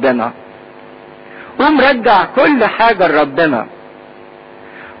ربنا، قوم رجع كل حاجة لربنا،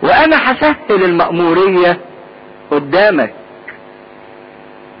 وانا هسهل المأمورية قدامك،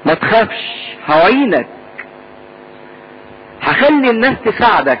 ما تخافش، هعينك، هخلي الناس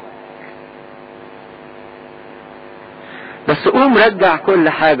تساعدك، بس قوم رجع كل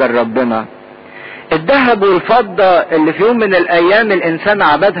حاجة لربنا. الذهب والفضة اللي في يوم من الايام الانسان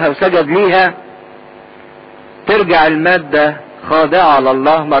عبدها وسجد ليها ترجع المادة خاضعة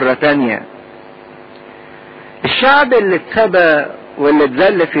لله مرة تانية. الشعب اللي اتسبى واللي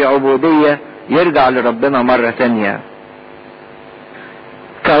اتذل في عبودية يرجع لربنا مرة تانية.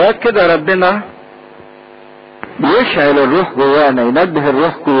 كواد كده ربنا بيشعل الروح جوانا، ينبه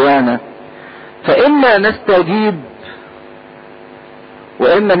الروح جوانا، فإما نستجيب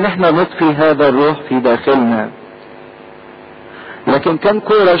وإما ان احنا نطفي هذا الروح في داخلنا. لكن كان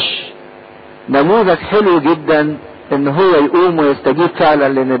كورش نموذج حلو جدا ان هو يقوم ويستجيب فعلا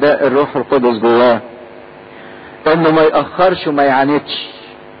لنداء الروح القدس جواه، انه ما يأخرش وما يعاندش.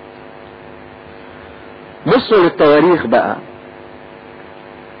 بصوا للتواريخ بقى،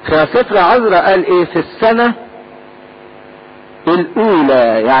 في سفر عذراء قال ايه؟ في السنة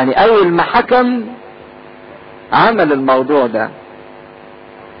الاولى، يعني اول ما حكم عمل الموضوع ده.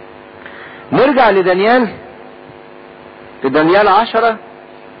 نرجع لدانيال، في دانيال 10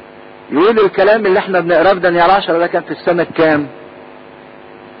 يقول الكلام اللي احنا بنقراه في دانيال 10 ده كان في السنة كام؟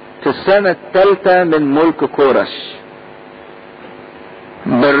 في السنة الثالثة من ملك كورش.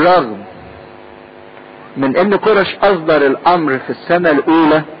 بالرغم من ان كورش اصدر الامر في السنة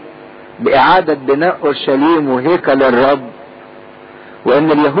الاولى باعادة بناء اورشليم وهيكل الرب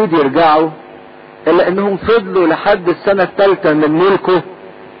وان اليهود يرجعوا، الا انهم فضلوا لحد السنة الثالثة من ملكه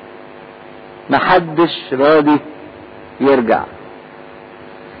محدش راضي يرجع،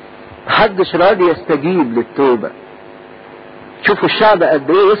 محدش راضي يستجيب للتوبة. شوفوا الشعب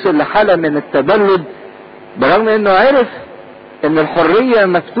قد ايه وصل لحالة من التبلد، برغم انه عرف ان الحرية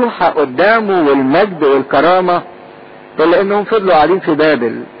مفتوحة قدامه والمجد والكرامة، الا انهم فضلوا قاعدين في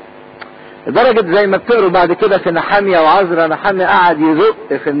بابل. لدرجة زي ما بتقروا بعد كده في نحامية وعزرا، نحامية قعد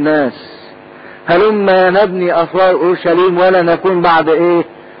يزق في الناس: هلما نبني اسوار اورشليم ولا نكون بعد ايه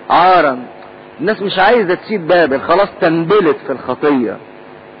عارا. الناس مش عايزة تسيب بابل، خلاص تنبلت في الخطية،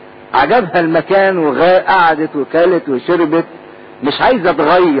 عجبها المكان وقعدت وكلت وشربت، مش عايزة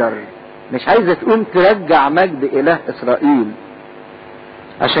تغير، مش عايزة تقوم ترجع مجد اله اسرائيل.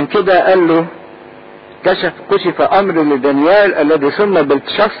 عشان كده قال له كشف امر لدانيال الذي سمى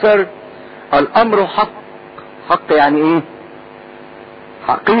بلتشسر: الامر حق. حق يعني ايه؟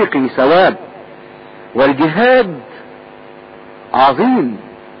 حقيقي، ثواب. والجهاد عظيم.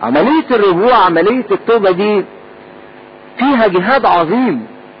 عملية الرجوع، عملية التوبة دي فيها جهاد عظيم.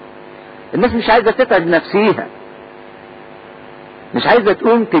 الناس مش عايزة تتعب نفسيها، مش عايزة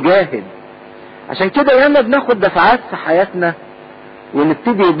تقوم تجاهد. عشان كده ياما بناخد دفعات في حياتنا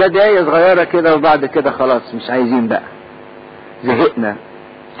ونبتدي بداية صغيرة كده وبعد كده خلاص مش عايزين بقى، زهقنا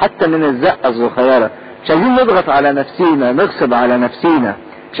حتى من الزقة الصغيرة، مش عايزين نضغط على نفسينا، نغصب على نفسينا،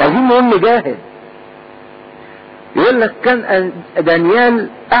 مش عايزين نقوم نجاهد. يقول لك كان دانيال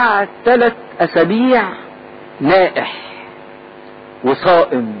قعد 3 أسابيع نائح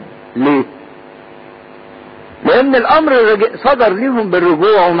وصائم. ليه؟ لان الامر صدر ليهم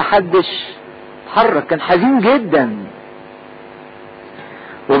بالرجوع ومحدش اتحرك، كان حزين جدا.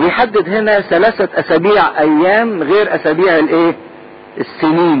 وبيحدد هنا 3 أسابيع ايام غير اسابيع الايه؟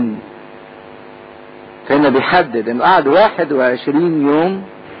 السنين. فهنا بيحدد انه قعد 21 يوم،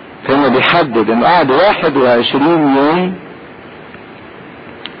 فهنا بيحدد انه قعد 21 يوم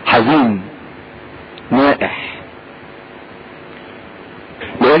حزين نائح.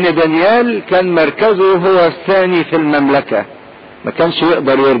 لان دانيال كان مركزه هو الثاني في المملكة، ما كانش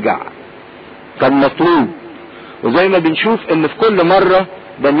يقدر يرجع، كان مطلوب. وزي ما بنشوف ان في كل مرة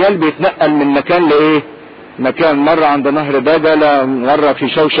دانيال بيتنقل من مكان لايه؟ مكان. مرة عند نهر بجلة، مرة في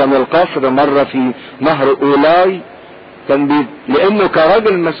شوشن القصر، مرة في نهر اولاي. كان لانه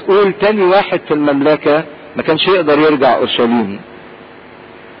كراجل مسؤول تاني واحد في المملكة ما كانش يقدر يرجع اورشليم،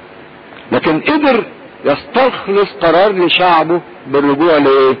 لكن قدر يستخلص قرار لشعبه بالرجوع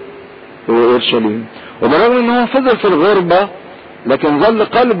لايه؟ اورشليم. وبرغم ان هو فضل في الغربة لكن ظل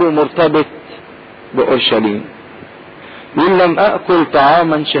قلبه مرتبط باورشليم. يقول: لم اكل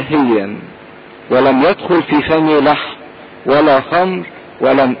طعاما شهيا ولم يدخل في فمي لحم ولا خمر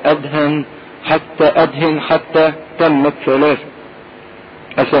ولم ادهن حتى تمت 3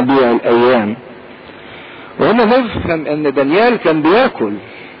 أسابيع الايام. وهنا نفهم ان دانيال كان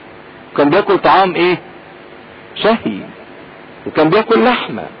بياكل طعام ايه؟ شهي، وكان بياكل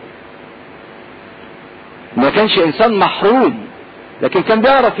لحمة. ما كانش انسان محروم، لكن كان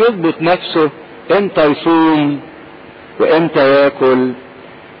بيعرف يضبط نفسه امتى يصوم وامتى ياكل.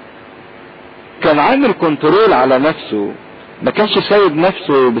 كان عامل كنترول على نفسه، ما كانش سايب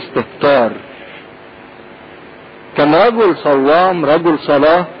نفسه باستهتار. كان رجل صوام، رجل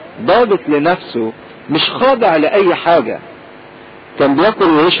صلاة، ضابط لنفسه، مش خاضع لأي حاجة. كان بياكل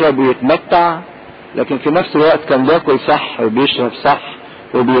ويشرب ويتمتع، لكن في نفس الوقت كان بياكل صح وبيشرب صح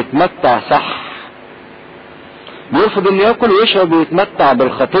وبيتمتع صح. بيرفض انه ياكل ويشرب ويتمتع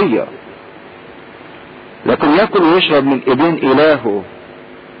بالخطية، لكن ياكل ويشرب من ايدين الهه.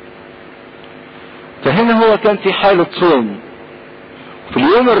 فهنا هو كان في حالة صوم. في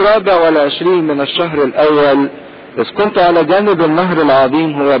اليوم 24 من الشهر الاول، اذ كنت على جانب النهر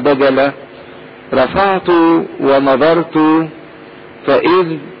العظيم هو بجلة، رفعت ونظرت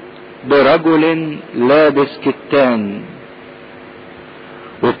فإذ برجل لابس كتان.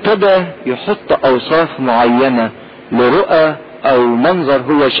 وابتدى يحط اوصاف معينة لرؤى او منظر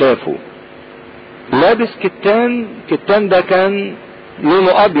هو شافه. لابس كتان ده كان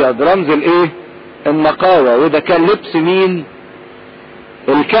لونه ابيض، رمز الايه؟ النقاوة. وده كان لبس مين؟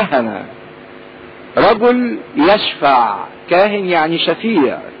 الكهنة. رجل يشفع، كاهن يعني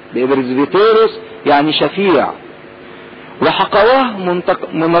شفيع، بإبرزفيتورس يعني شفيع. وحقواه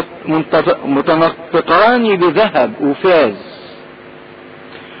متنطقان بذهب وفاز،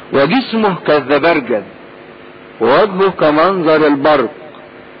 وجسمه كالزبرجد، ووجهه كمنظر البرق،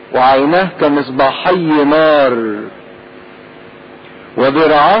 وعيناه كمصباحي نار،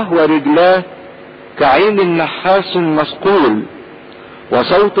 وذراعاه ورجلاه كعين النحاس المصقول،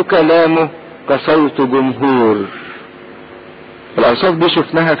 وصوت كلامه كصوت جمهور. الأوصاف دي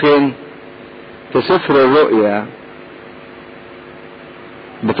شفناها فين؟ في سفر الرؤيا.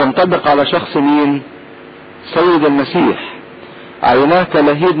 بتنطبق على شخص مين؟ سيد المسيح. عيناه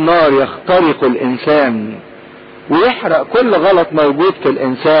كلهيب نار يخترق الإنسان ويحرق كل غلط موجود في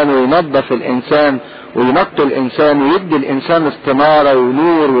الإنسان، وينظف الإنسان وينقي الإنسان ويدي الإنسان استنارة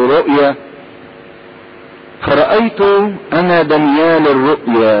ونور ورؤية. فرأيت أنا دانيال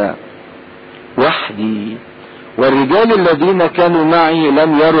الرؤيا وحدي، والرجال الذين كانوا معي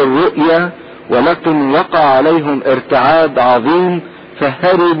لم يروا الرؤيا، ولكن وقع عليهم ارتعاد عظيم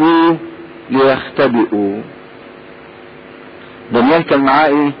فهربوا ليختبئوا. دانيال كان معاه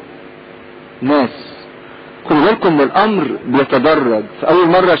ايه؟ ناس. خدوا بالكم من الامر بيتدرج. في اول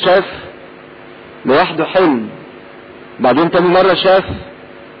مرة شاف لوحده حلم، بعدين تاني مرة شاف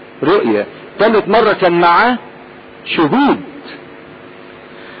رؤية، تالت مرة كان معاه شهود،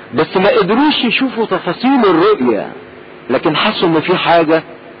 بس ما قدروش يشوفوا تفاصيل الرؤية، لكن حسوا ان في حاجة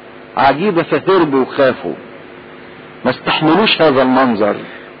عجيبة فهربوا وخافوا، ما استحملوش هذا المنظر،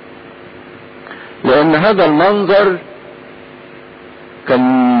 لان هذا المنظر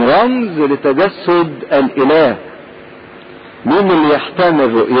كان رمز لتجسد الاله. مين اللي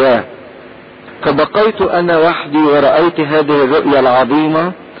يحتمل رؤياه؟ فبقيت انا وحدي ورأيت هذه الرؤيا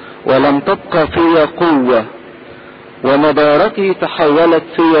العظيمة، ولم تبقى في قوة، ونضارتي تحولت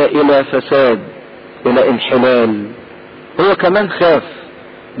في الى فساد، الى انحلال. هو كمان خاف،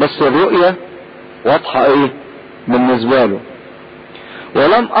 بس الرؤية واضحة ايه بالنسبة له.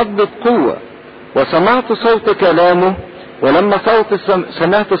 ولم اضبط قوة، وسمعت صوت كلامه، ولما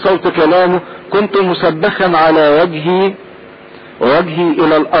سمعت صوت كلامه كنت مسبخا على وجهي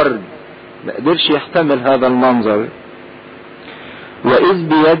الى الارض. ما قدرش يحتمل هذا المنظر. واذ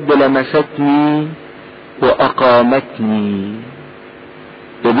بيد لمستني واقامتني.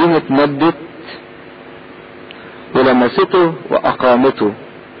 يدين اتمدت ولمسته واقامته،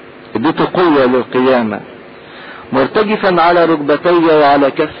 اديته قوة للقيامة. مرتجفا على ركبتي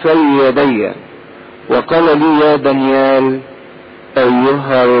وعلى كفي يدي، وقال لي يا دانيال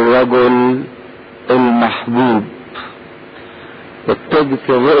ايها الرجل المحبوب. التجف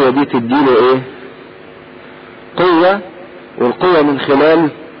الرؤية دي تديله ايه؟ قوة، والقوة من خلال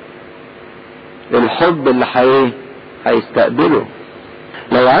الحب اللي هيستقبله.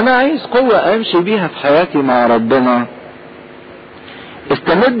 لو انا عايز قوة امشي بيها في حياتي مع ربنا،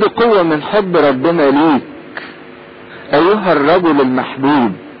 استمد قوة من حب ربنا ليك ايها الرجل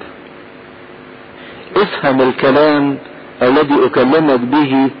المحبوب. افهم الكلام الذي اكلمك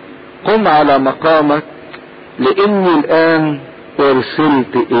به، قم على مقامك لاني الان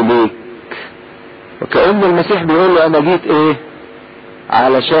ارسلت اليك. وكأن المسيح بيقول له انا جيت ايه؟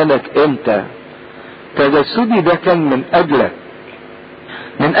 علشانك انت. تجسدي ده كان من اجلك،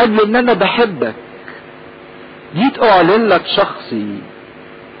 من اجل ان انا بحبك، جيت اعلن لك شخصي.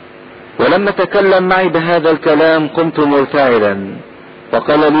 ولما تكلم معي بهذا الكلام قمت مرتعدا،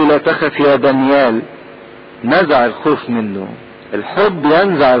 وقال لي لا تخف يا دانيال. نزع الخوف منه. الحب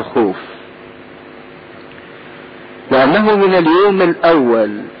ينزع الخوف، لانه من اليوم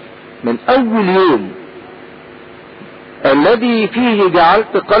الاول، من اول يوم الذي فيه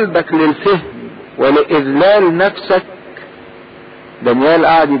جعلت قلبك للفهم ولإذلال نفسك. دانيال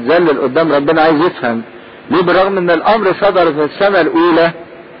قاعد يتذلل قدام ربنا، عايز يفهم ليه بالرغم ان الامر صدر في السنة الاولى،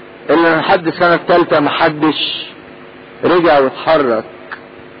 الا لحد السنة الثالثة محدش رجع واتحرك.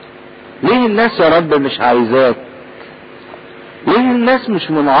 ليه الناس يا رب مش عايزاك؟ ليه الناس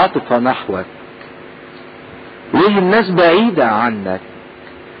مش منعطفة نحوك؟ ليه الناس بعيدة عنك؟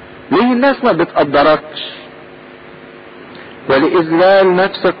 ليه الناس ما بتقدركش؟ ولإذلال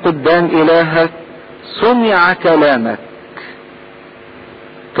نفسك قدام إلهك سمع كلامك.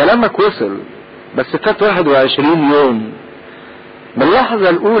 كلامك وصل، بس فات 21 يوم. باللحظة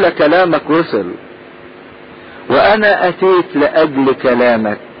الأولى كلامك وصل، وأنا أتيت لأجل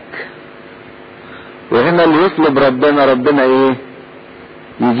كلامك. وهنا اللي يطلب ربنا، ربنا إيه؟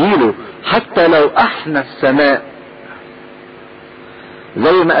 يجيله. حتى لو أحنى السماء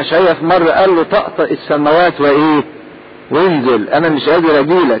زي ما اشعياء في مرة قال له طقطق السماوات وايه وانزل، انا مش قادر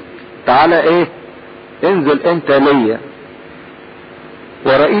اجيلك، تعالى ايه انزل انت ليا.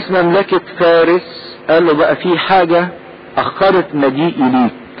 ورئيس مملكة فارس قال له بقى في حاجة اخرت مجيئي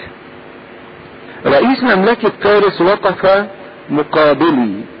ليك. رئيس مملكة فارس وقف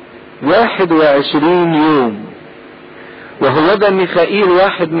مقابلي 21 يوم، وهو ده ميخائيل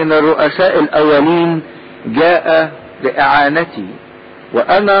واحد من الرؤساء الاولين جاء لاعانتي،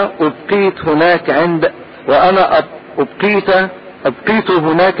 وانا ابقيت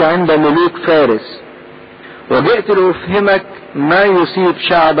هناك عند ملوك فارس، وجئت لافهمك ما يصيب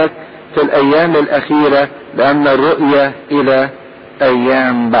شعبك في الايام الاخيرة، لان الرؤية الى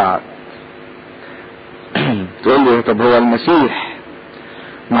ايام بعد. تقول لي طب هو المسيح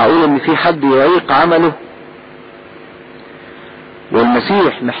معقول ان في حد يعيق عمله؟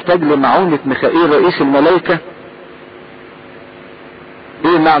 والمسيح محتاج لمعونة ميخائيل رئيس الملائكة؟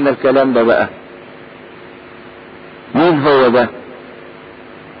 ايه معنى الكلام ده بقى؟ مين هو ده؟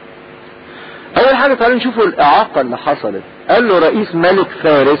 اول حاجة تعالوا نشوفوا الاعاقة اللي حصلت. قال له رئيس ملك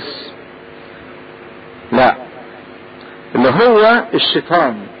فارس، لا اللي هو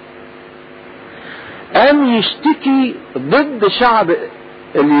الشيطان، قام يشتكي ضد شعب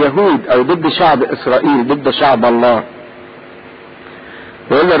اليهود او ضد شعب اسرائيل، ضد شعب الله.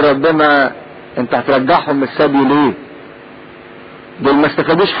 يقول لربنا انت هترجعهم من السبي ليه؟ دول ما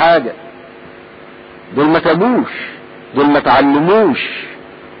استفادوش حاجة، دول ما تابوش، دول ما تعلموش،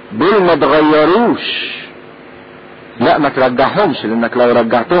 دول ما تغيروش. لا ما ترجعهمش، لانك لو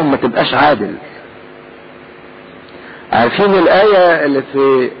رجعتهم ما تبقاش عادل. عارفين الآية اللي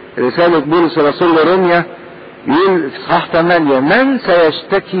في رسالة بولس الرسول لروميا يقول في صحاح 8 من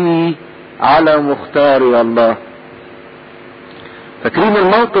سيشتكي على مختاري الله؟ فاكرين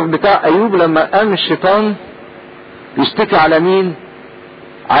الموقف بتاع ايوب لما قام الشيطان يشتكي على مين؟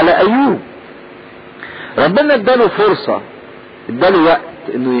 على ايوب. ربنا اداله فرصة، اداله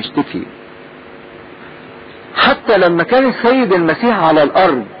وقت انه يشتكي. حتى لما كان السيد المسيح على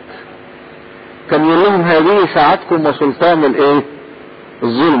الارض كان يقول لهم هذه ساعتكم وسلطان الايه؟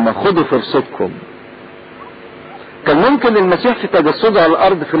 الظلمة، خدوا فرصتكم. كان ممكن المسيح في تجسده على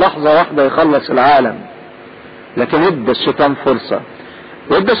الارض في لحظة واحدة يخلص العالم، لكن ادى الشيطان فرصة،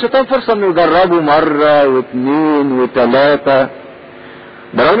 وادى الشيطان فرصة انه يجربه مرة واثنين وثلاثة،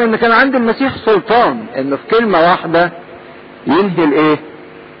 برغم ان كان عند المسيح سلطان انه في كلمة واحدة ينهي الايه؟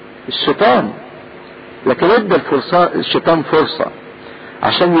 الشيطان. لكن ادى الشيطان فرصة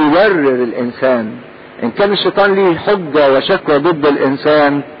عشان يورر الانسان. ان كان الشيطان ليه حجة وشكوى ضد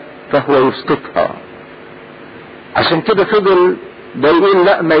الانسان فهو يسقطها. عشان كده فضل ده يقول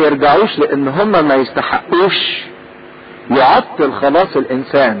لا ما يرجعوش لان هم ما يستحقوش، يعطل خلاص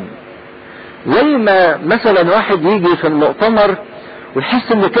الانسان. زي ما مثلا واحد يجي في المؤتمر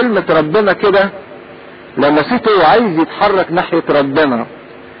ويحس ان كلمة ربنا كده لمسته وعايز يتحرك ناحية ربنا،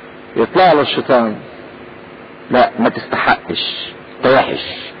 يطلع له الشيطان لا ما تستحقش، انت وحش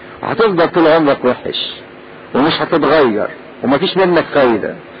وهتفضل طول عمرك وحش ومش هتتغير ومفيش منك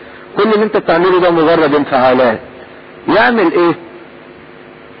فايدة، كل اللي انت بتعمله ده مجرد انفعالات. يعمل ايه؟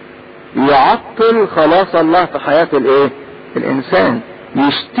 يعطل خلاص الله في حياة الايه؟ الانسان،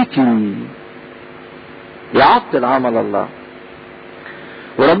 يشتكي، يعطل عمل الله.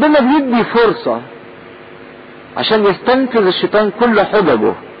 وربنا بيدي فرصة عشان يستنفذ الشيطان كل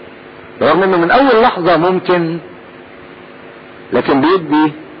حججه، رغم انه من اول لحظة ممكن، لكن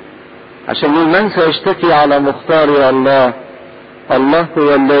بيدي عشان يقول من سيشتكي على مختاري الله؟ الله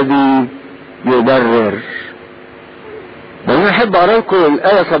هو الذي يبرر. وانا احب اقرا لكم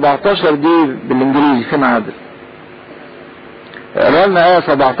الايه 17 دي بالانجليزي. فين عادل؟ اقرا لنا ايه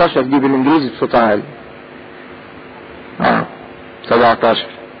 17 دي بالانجليزي بصوت عالي. 17.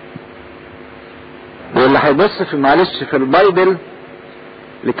 واللي هيبص في معلش في البايبل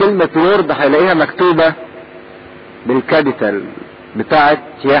لكلمة لورد هيلاقيها مكتوبة بالكابيتال بتاعت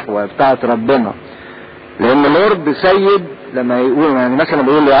يهوه، بتاعت ربنا، لان لورد سيد. لما يقول يعني مثلا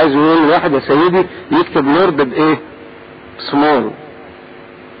بيقول له عايز يقول لواحد يا سيدي يكتب لورد بايه؟ سمول.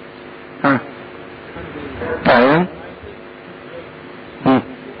 ايوه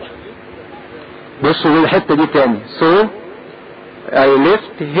بصوا الحته دي تاني. so I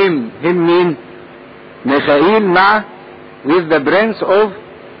left him مين؟ ميخائيل مع with the prince of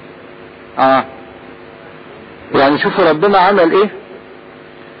يعني شوفوا ربنا عمل ايه؟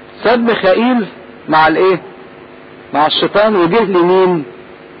 ساب ميخائيل مع الايه؟ مع الشيطان وجه لمين؟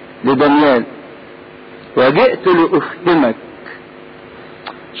 لدانيال. وجئت لأفهمك.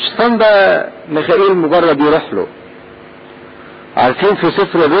 الشيطان ده ميخائيل مجرد يروح له. عارفين في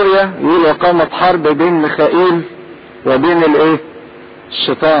سفر الرؤيا يقول وقامت حرب بين ميخائيل وبين الايه؟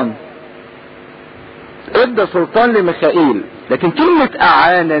 الشيطان ادى سلطان لميخائيل، لكن كلمة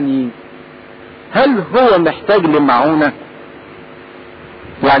اعانني هل هو محتاج لمعونة؟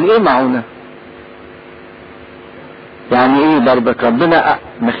 يعني ايه معونة؟ يعني ايه ضربك ربنا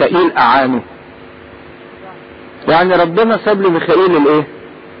ميخائيل اعانه؟ يعني ربنا ساب لميخائيل الايه؟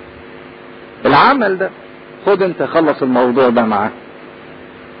 العمل ده، خد انت خلص الموضوع ده معاه.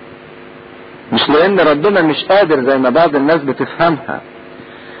 مش لان ربنا مش قادر زي ما بعض الناس بتفهمها،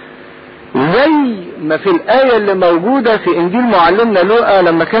 زي ما في الآية اللي موجودة في انجيل معلمنا لوقا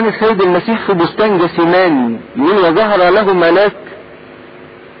لما كان السيد المسيح في بستان جثيماني يقول وظهر له ملاك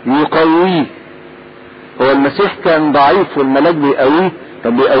يقويه. هو المسيح كان ضعيف والملاك بيقويه،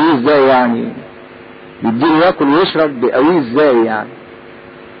 طب بيقويه ازاي يعني؟ يديله ياكل ويشرب، بيقويه ازاي يعني؟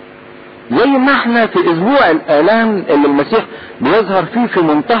 زي ما احنا في اسبوع الالام اللي المسيح بيظهر فيه في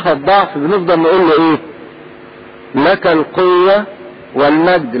منتهى الضعف بنفضل نقول له ايه؟ لك القوة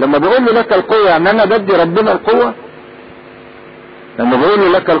والمجد. لما بقول له لك القوة يعني انا بدي ربنا القوة؟ لما بقول له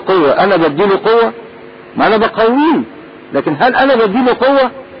لك القوة انا بدي له قوة؟ ما انا بقويه، لكن هل انا بدي له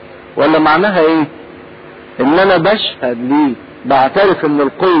قوة؟ ولا معناها ايه؟ ان انا بشهد ليه، بعترف ان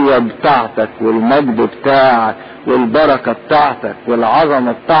القوة بتاعتك والمجد بتاعك والبركة بتاعتك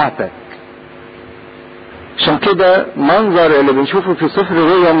والعظمة بتاعتك. عشان كده منظر اللي بنشوفه في سفر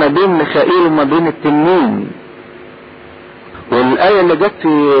الرؤيا ما بين ميخائيل وما بين التنين، والآية اللي جت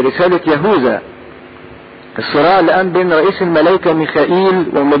في رسالة يهوذا الصراع اللي قام بين رئيس الملائكة ميخائيل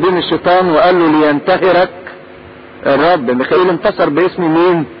وما بين الشيطان وقال له لينتهرك الرب. ميخائيل انتصر باسم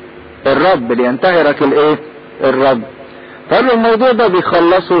مين؟ الرب. لينتهرك الايه؟ الرب. فقال له الموضوع ده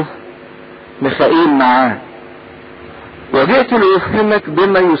بيخلصه ميخائيل معاه. وجئت لأفهمك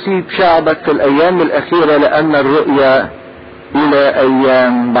بما يصيب شعبك في الأيام الأخيرة لأن الرؤيا إلى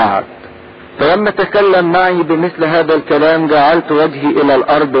أيام بعد. فلما تكلم معي بمثل هذا الكلام جعلت وجهي إلى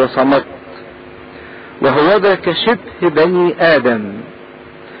الأرض وصمت، وهوذا كشبه بني آدم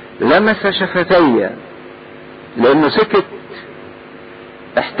لمس شفتي، لأنه سكت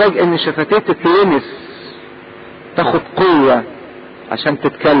احتاج ان شفتيه تتلمس تاخد قوة عشان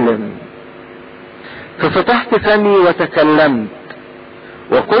تتكلم. ففتحت فمي وتكلمت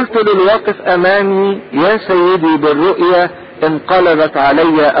وقلت للواقف امامي يا سيدي بالرؤيا انقلبت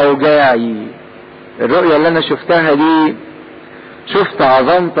علي اوجاعي. الرؤيا اللي انا شفتها دي شفت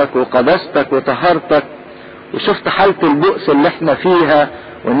عظمتك وقداستك وطهارتك، وشفت حالة البؤس اللي احنا فيها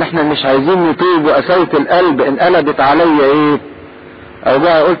وان احنا مش عايزين نتوب، وقساوة القلب انقلبت علي ايه؟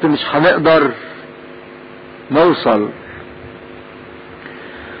 اوجاعي. قلت مش هنقدر نوصل.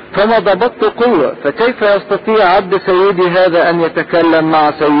 فما ضبطت قوة، فكيف يستطيع عبد سيدي هذا ان يتكلم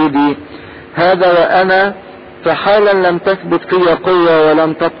مع سيدي هذا وانا فحالا لم تثبت في قوة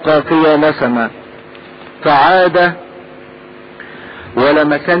ولم تبقى في نسمة. فعاد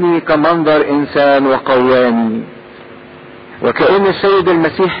ولمسني كمنظر انسان وقواني. وكأن السيد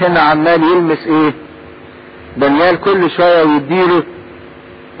المسيح هنا عمال يلمس ايه؟ دانيال كل شوية يديله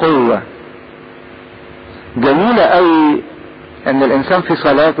قوة. جميلة قوي ان الانسان في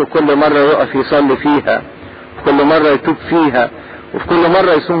صلاته كل مرة يقف يصلي فيها، وكل مرة يتوب فيها، وفي كل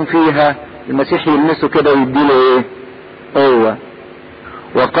مرة يصوم فيها المسيح يلمسه كده ويديله ايه؟ قوة.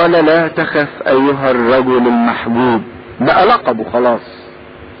 وقال لا تخف ايها الرجل المحبوب. بقى لقبه خلاص،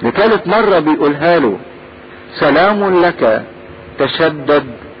 لثالث مرة بيقولها له. سلام لك تشدد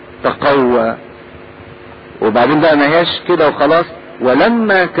تقوى. وبعدين بقى ما هياش كده وخلاص،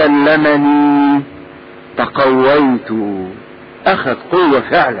 ولما كلمني تقويت. اخذ قوة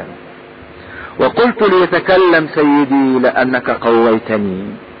فعلا. وقلت ليتكلم سيدي لانك قويتني.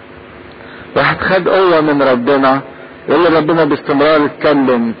 واحد خد قوة من ربنا يقول ربنا باستمرار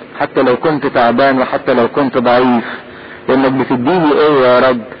اتكلم حتى لو كنت تعبان وحتى لو كنت ضعيف، لانك بتديني قوة يا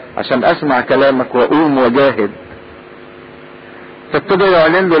رب عشان اسمع كلامك واقوم وجاهد. فابتدى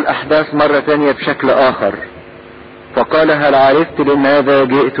يعلن له الاحداث مرة تانية بشكل اخر. فقال هل عرفت لماذا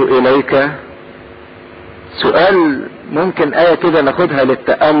جئت اليك؟ سؤال ممكن آية كده ناخدها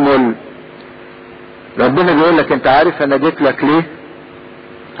للتأمل. ربنا بيقول لك انت عارف انا جيت لك ليه؟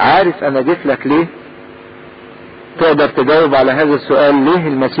 عارف انا جيت لك ليه؟ تقدر تجاوب على هذا السؤال؟ ليه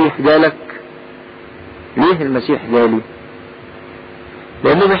المسيح جالك؟ ليه المسيح جالي؟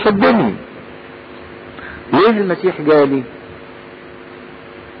 لانه بيحبني. ليه المسيح جالي؟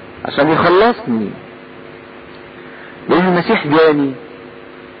 عشان يخلصني. ليه المسيح جاني؟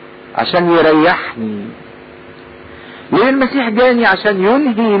 عشان يريحني. ليه المسيح جاني؟ عشان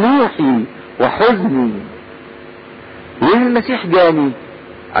ينهي نوحي وحزني. ليه المسيح جاني؟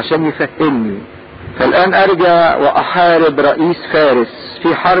 عشان يفهمني. فالآن أرجع وأحارب رئيس فارس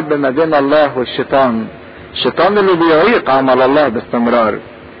في حرب ما بين الله والشيطان. الشيطان اللي بيعيق عمل الله باستمرار.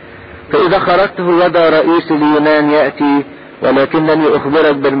 فإذا خرجت هوذا رئيس اليونان يأتي، ولكنني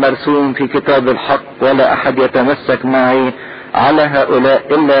أخبرك بالمرسوم في كتاب الحق، ولا أحد يتمسك معي على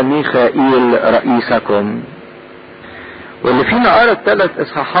هؤلاء إلا ميخائيل رئيسكم. واللي فينا قرأ الثلاث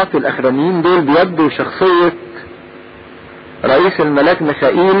إصحاحات الأخرانيين دول بيبدو شخصية رئيس الملاك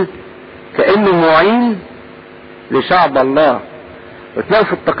ميخائيل كأنه معين لشعب الله. وتلاقوا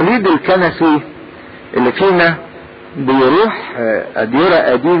في التقليد الكنسي اللي فينا بيروح أديرة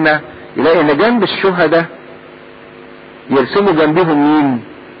قديمة يلاقي ان جنب الشهداء يرسموا جنبهم مين؟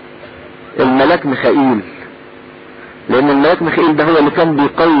 الملاك ميخائيل. لان الملاك ميخائيل ده هو اللي كان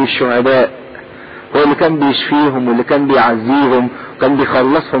بيقوي الشهداء، هو اللي كان بيشفيهم واللي كان بيعزيهم وكان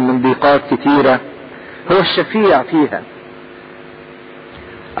بيخلصهم من ضيقات كتيرة، هو الشفيع فيها.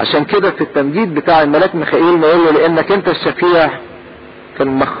 عشان كده في التمجيد بتاع الملاك ميخائيل نقول له لانك انت الشفيع في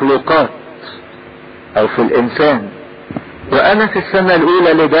المخلوقات او في الانسان. وانا في السنة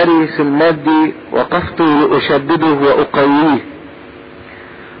الاولى لداريوس المادي وقفت لاشدده واقويه،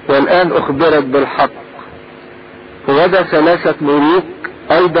 والان اخبرك بالحق. وغدا 3 ملوك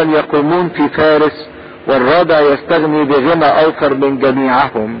ايضا يقومون في فارس، والرابع يستغني بغنى اوفر من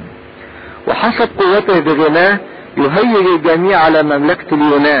جميعهم، وحسب قوته بغناه يهيج الجميع على مملكة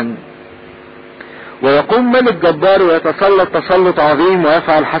اليونان. ويقوم ملك جبار ويتسلط تسلط عظيم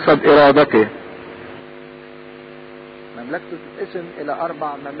ويفعل حسب ارادته. مملكته تتقسم الى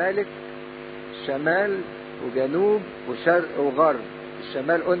 4 ممالك، شمال وجنوب وشرق وغرب.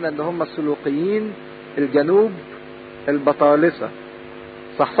 الشمال قلنا ان هم السلوقيين، الجنوب البطالسة.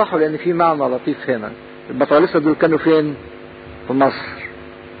 صحصحوا لان في معنى لطيف هنا. البطالسة دول كانوا فين؟ في مصر.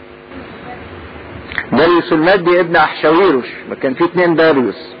 داريوس المادي ابن احشاويروش، ما كان في 2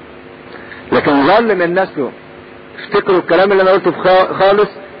 داريوس لكن ظل من نسله. افتكروا الكلام اللي انا قلته خالص،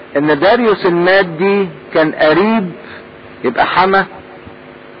 ان داريوس المادي كان قريب يبقى حما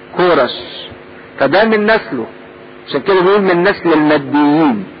كورش، فده من نسله، عشان كده بيقول من نسل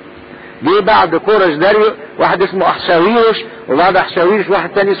الماديين. جه بعد كورش داريوس واحد اسمه احشاويروش، وبعد احشاويروش واحد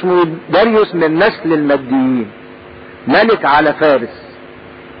تاني اسمه داريوس من نسل الماديين، ملك على فارس.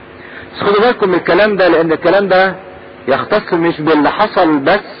 بس خدوا بالكم من الكلام ده، لان الكلام ده يختص مش باللي حصل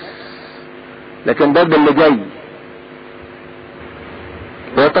بس، لكن ده باللي جاي.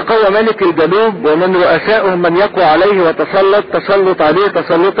 ويتقوى ملك الجنوب ومن رؤسائهم من يقوى عليه وتسلط عليه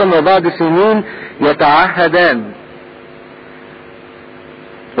تسلطا، وبعد سنين يتعهدان.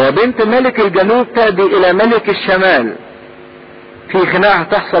 وبنت ملك الجنوب تأتي الى ملك الشمال، في خناقة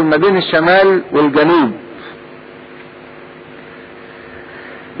تحصل ما بين الشمال والجنوب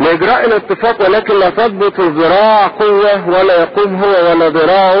لإجراء الاتفاق، ولكن لا تضبط الذراع قوة ولا يقوم هو ولا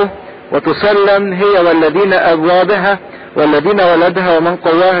ذراعه، وتسلم هي والذين أبوابها والذين ولدها ومن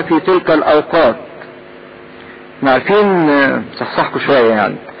قواها في تلك الأوقات. عارفين صحصحكوا شوية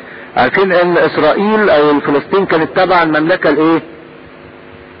يعني، عارفين ان اسرائيل او فلسطين كانت تبع المملكة الايه؟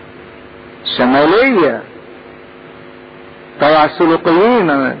 الشمالية، تبع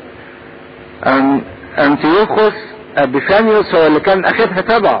السلوقيين. انتيوخوس ابيفانيوس هو اللي كان اخدها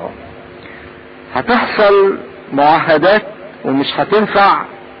تبعه. هتحصل معاهدات ومش هتنفع،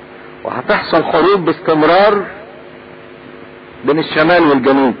 وهتحصل حروب باستمرار بين الشمال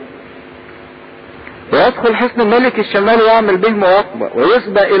والجنوب. ويدخل حصن ملك الشمال ويعمل به مواقبة،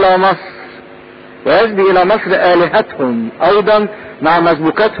 ويسبى الى مصر، ويسبي الى مصر آلهتهم ايضا مع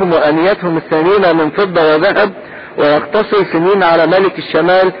مسبوكاتهم وانياتهم الثمينة من فضة وذهب، ويقتصر سنين على ملك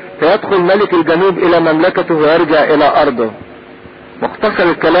الشمال، فيدخل ملك الجنوب الى مملكته ويرجع الى ارضه. مختصر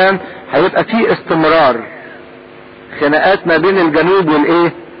الكلام، هيبقى فيه استمرار خناقات ما بين الجنوب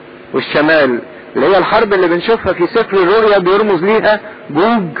والايه والشمال، اللي هي الحرب اللي بنشوفها في سفر الرؤيا بيرمز ليها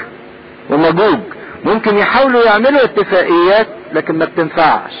جوج ومجوج. ممكن يحاولوا يعملوا اتفاقيات لكن ما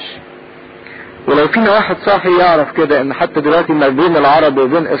بتنفعش. ولو فينا واحد صاحي يعرف كده ان حتى دلوقتي ما بين العرب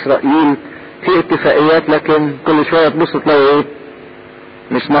وبين اسرائيل في اتفاقيات، لكن كل شوية تبص تلاقي ايه؟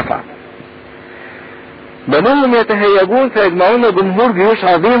 مش نافع. بنوهم يتهيجون فيجمعون جمهور جيوش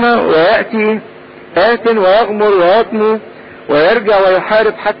عظيمة، ويأتي آت ويغمر ويطمو ويرجع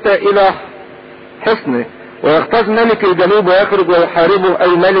ويحارب حتى الى حصنه، ويغتاظ ملك الجنوب ويخرج ويحاربه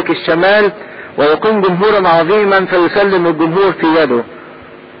اي ملك الشمال، ويكون جمهورا عظيما فيسلم الجمهور في يده.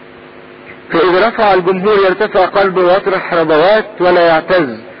 فإذا رفع الجمهور يرتفع قلبه ويطرح ربوات ولا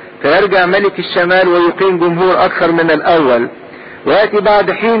يعتز، فيرجع ملك الشمال ويقيم جمهور اكثر من الاول، ويأتي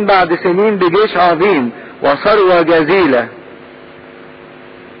بعد حين بعد سنين بجيش عظيم وثروة جزيلة.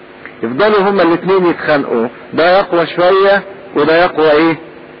 يفضلوا هما الاثنين يتخانقوا، ده يقوى شوية وده يقوى ايه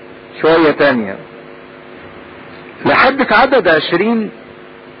شوية تانية، لحد في عدد 20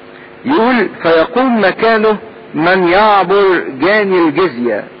 يقول فيقوم مكانه من يعبر جاني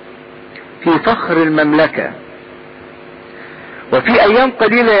الجزية في فخر المملكة، وفي ايام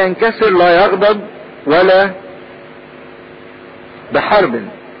قليلة ينكسر لا يغضب ولا بحرب،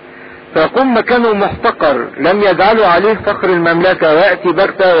 فيقوم مكانه محتقر لم يجعلوا عليه فخر المملكة، ويأتي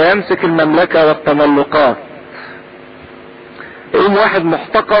بغتة ويمسك المملكة والتملقات. يقوم واحد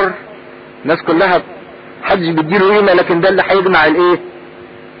محتقر الناس كلها محدش بيديله قيمة، لكن ده اللي هيجمع الايه؟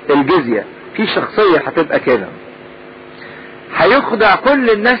 الجزية. في شخصية هتبقى كده هيخضع كل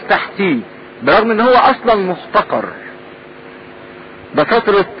الناس تحتيه برغم ان هو اصلا محتقر. ده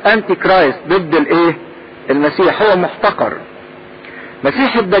فترة انتي كرايست ضد الايه؟ المسيح. هو محتقر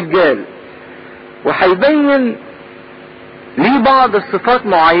مسيح الدجال، وهيبين ليه بعض الصفات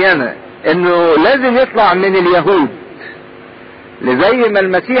معينة انه لازم يطلع من اليهود، لزي ما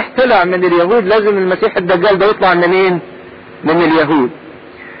المسيح طلع من اليهود لازم المسيح الدجال ده يطلع منين؟ من اليهود.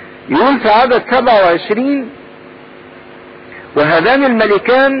 يقول في عدد 27 وهذان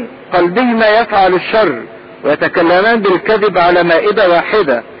الملكان قلبهما يفعل الشر ويتكلمان بالكذب على مائدة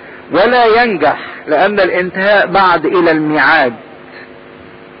واحدة ولا ينجح لأن الانتهاء بعد إلى الميعاد.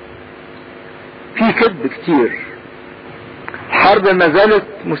 في كذب كتير. الحرب ما زالت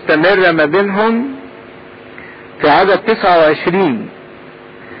مستمرة ما بينهم. في عدد 29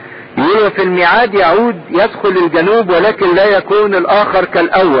 يقول في الميعاد يعود يدخل الجنوب ولكن لا يكون الآخر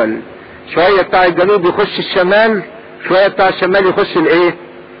كالأول. شوية بتاع الجنوب يخش الشمال، شوية بتاع الشمال يخش الايه؟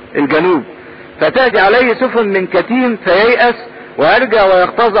 الجنوب. فتأتي عليه سفن من كتيم فييأس ويرجع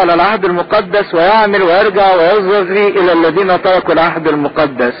ويغتاظ على العهد المقدس ويعمل ويرجع ويصغي إلى الذين تركوا العهد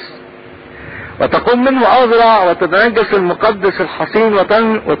المقدس. وتقوم منه أزرع وتتنجس المقدس الحصين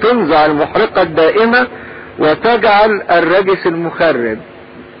وتنزع المحرقة الدائمة وتجعل الرجس المخرب.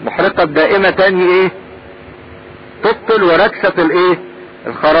 محرقة الدائمة تاني ايه؟ تبطل وركسة الايه؟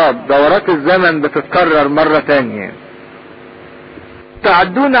 الخراب. دورات الزمن بتتكرر مرة تانية.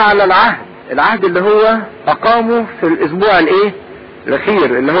 تعدون على العهد اللي هو اقامه في الاسبوع الايه؟ الاخير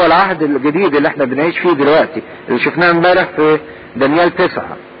اللي هو العهد الجديد اللي احنا بنعيش فيه دلوقتي اللي شفناه امبارح في دانيال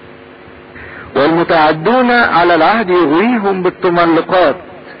 9. والمتعدون على العهد يغويهم بالتملقات،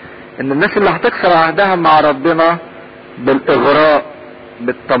 ان الناس اللي هتكسر عهدها مع ربنا بالاغراء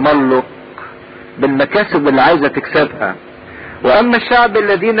بالتملق بالمكاسب اللي عايزة تكسبها. واما الشعب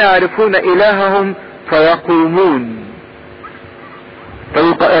الذين يعرفون الههم فيقومون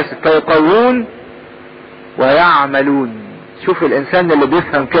ويعملون. شوف الانسان اللي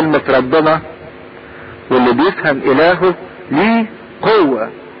بيفهم كلمة ربنا واللي بيفهم الهه ليه قوة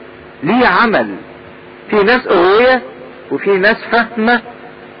ليه عمل. في ناس قوية وفي ناس فاهمة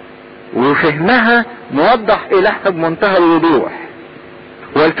وفهمها موضح الهها بمنتهى الوضوح.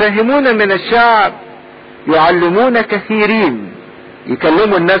 والفاهمون من الشعب يعلمون كثيرين،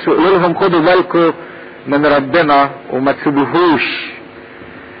 يكلموا الناس ويقولوا لهم خدوا بالكم من ربنا وما تسيبوهوش.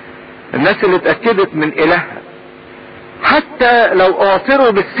 الناس اللي اتأكدت من الهها حتى لو اعثروا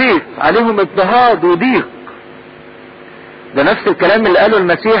بالسيف عليهم اضطهاد وضيق. ده نفس الكلام اللي قاله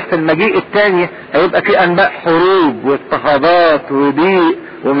المسيح في المجيء الثاني، هيبقى في انباء حروب واضطهادات وضيق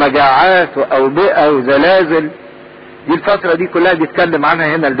ومجاعات واوبئة وزلازل. دي الفترة دي كلها بيتكلم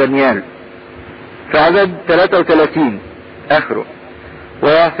عنها هنا دانيال في عدد 33 اخره.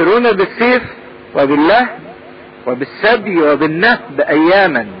 ويعثرون بالسيف وبالله وبالسبي وبالنهب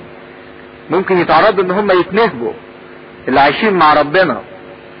اياما. ممكن يتعرضوا ان هم يتنهبوا اللي عايشين مع ربنا،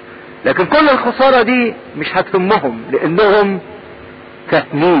 لكن كل الخسارة دي مش هتهمهم لانهم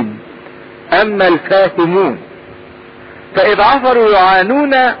فاهمين. اما الفاهمون فاذ عثروا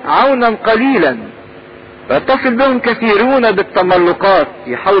يعانون عونا قليلا ويتصل بهم كثيرون بالتملقات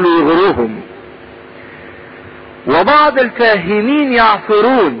يحاولوا يغروهم. وبعض الفاهمين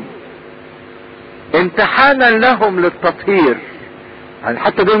يعثرون امتحانا لهم للتطهير. يعني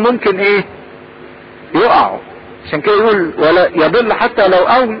حتى دول ممكن ايه؟ يقعوا. عشان كده يقول ولا يضل حتى لو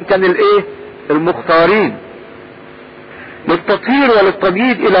كان الايه؟ المختارين للتطهير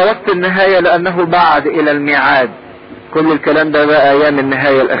وللتبييض الى وقت النهاية لانه بعد الى الميعاد. كل الكلام ده بقى ايام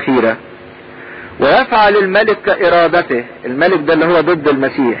النهاية الاخيرة. ويفعل الملك كإرادته. الملك ده اللي هو ضد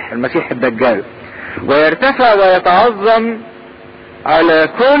المسيح الدجال. ويرتفع ويتعظم على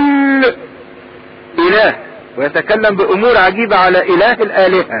كل إله ويتكلم بأمور عجيبة على إله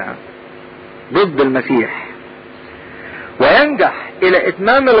الآلهة ضد المسيح. وينجح إلى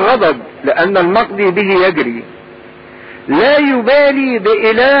إتمام الغضب لأن المقضي به يجري. لا يبالي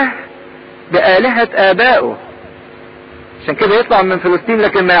بآلهة آبائه. عشان كده يطلع من فلسطين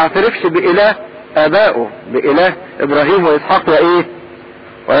لكن ما يعترفش بإله آبائه، بإله إبراهيم وإسحاق وإيه؟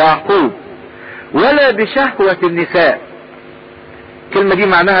 'ويعقوب. ولا بشهوة النساء. الكلمة دي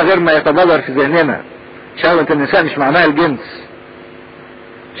معناها غير ما يتبادر في ذهننا. شهوة النساء مش معناها الجنس،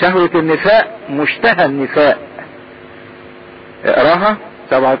 شهوة النساء مشتهى النساء. اقراها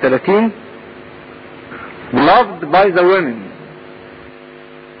 37. Loved by the women،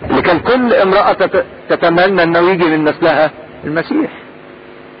 اللي كان كل امرأة تتمنى انه يجي من نسلها المسيح.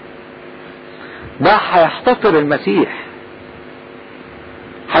 ده هيحتقر المسيح،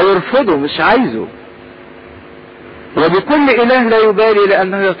 هيرفضه، مش عايزه. وبكل اله لا يبالي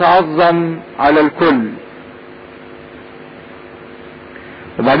لانه يتعظم على الكل.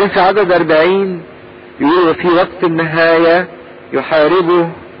 وبعدين في عدد 40 يقول وفي وقت النهاية يحاربه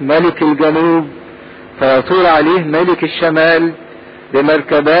ملك الجنوب فيطول عليه ملك الشمال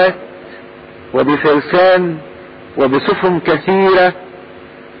بمركبات وبفرسان وبسفن كثيرة.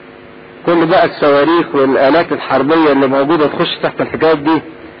 كل بقى الصواريخ والآلات الحربية اللي موجودة تخش تحت الحكايات دي،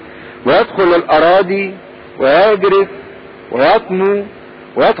 ويدخل الأراضي ويجرف ويطمو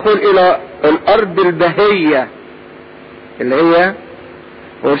ويدخل إلى الأرض البهية اللي هي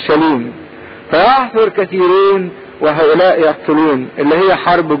أورشليم فيحفر كثيرون وهؤلاء يقتلون، اللي هي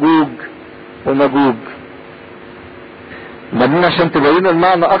حرب جوج ومجوج. بعدين عشان تبين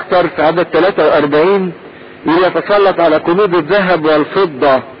المعنى أكتر في عدد 43 يتسلط على كنوز الذهب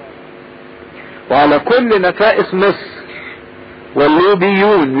والفضة وعلى كل نفائس مصر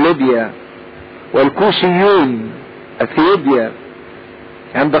واللوبيون ليبيا والكوشيون اثيوبيا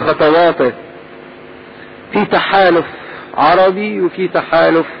عند خطواته. في تحالف عربي وفي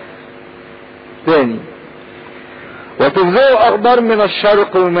تحالف ثاني. وتفزعه اخبار من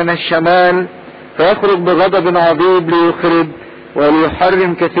الشرق ومن الشمال فيخرج بغضب عظيم ليخرب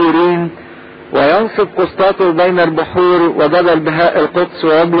وليحرم كثيرين وينصب قسطاطه بين البحور وجبل بهاء القدس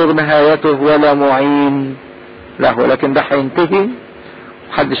ويبلغ نهايته ولا معين له. لكن ده هينتهي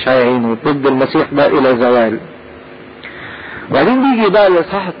محدش هيعينه ضد المسيح ده الى زوال. وبعدين بيجي بقى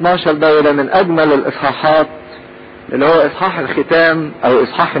الاصحاح 12 ده من اجمل الاصحاحات اللي هو اصحاح الختام او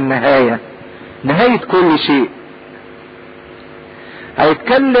اصحاح النهاية، نهاية كل شيء.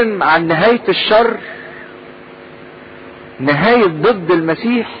 هيتكلم عن نهاية الشر، نهاية ضد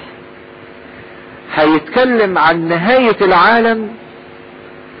المسيح، هيتكلم عن نهاية العالم،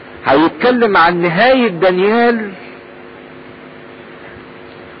 هيتكلم عن نهاية دانيال،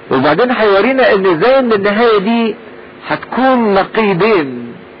 وبعدين هيورينا ان ازاي ان النهاية دي هتكون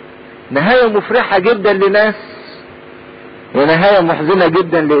نقيضين، نهاية مفرحة جدا لناس ونهاية محزنة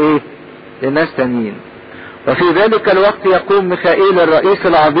جدا لايه؟ لناس تانيين. وفي ذلك الوقت يقوم ميخائيل الرئيس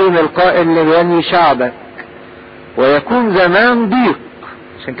العظيم القائل لبني شعبك ويكون زمان ضيق.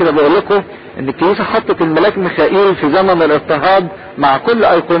 عشان كده بقول لكم ان الكنيسة حطت الملاك ميخائيل في زمن الاضطهاد مع كل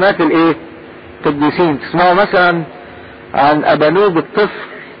ايقونات الايه؟ قديسين. تسمعوا مثلا عن ابانوب الطفل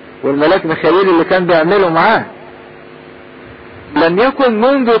والملاك ميخائيل اللي كان بيعمله معاه. لن يكن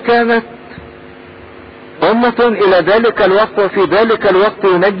منذ كانت أمة إلى ذلك الوقت وفي ذلك الوقت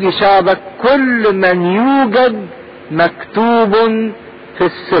ينجي شعبك كل من يوجد مكتوب في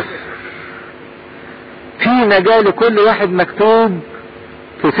السفر. في نجاة لكل واحد مكتوب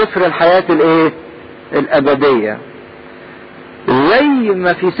في سفر الحياة الايه؟ الأبدية. زي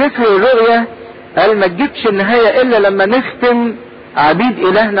ما في سفر الرؤيا قال ما تجيبش النهاية إلا لما نختم عبيد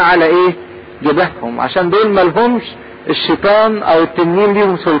إلهنا على ايه؟ جبههم، عشان دول ملهمش الشيطان أو التنين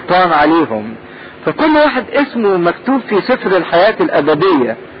ليهم سلطان عليهم. فكل واحد اسمه مكتوب في سفر الحياة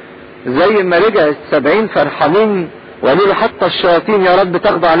الأبدية. زي ما رجع 70 فرحانين وقالوا له حتى الشياطين يا رب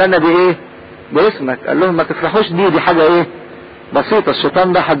تخضع لنا بإيه؟ باسمك. قال لهم ما تفرحوش، دي حاجة إيه؟ بسيطة،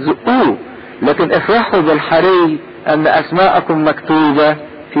 الشيطان ده هتزقوه، لكن افرحوا بالحري أن أسماءكم مكتوبة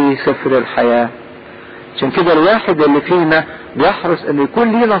في سفر الحياة. عشان كده الواحد اللي فينا بيحرص أن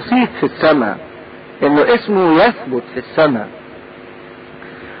يكون ليه نصيب في السماء، أنه اسمه يثبت في السماء.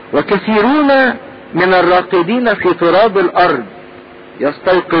 وكثيرون من الراقدين في تراب الارض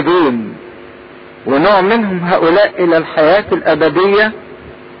يستيقظون، ونوع منهم هؤلاء الى الحياة الابدية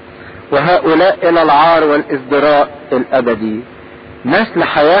وهؤلاء الى العار والازدراء الابدي. ناس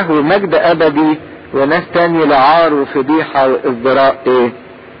لحياة ومجد ابدي، وناس تاني لعار وفضيحة وازدراء ايه؟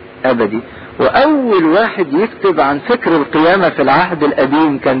 ابدي. واول واحد يكتب عن فكر القيامة في العهد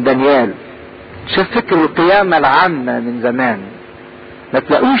القديم كان دانيال. شاف فكر القيامة العامة من زمان، ما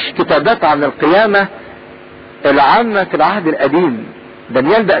تلاقوش كتابات عن القيامة العامة في العهد القديم.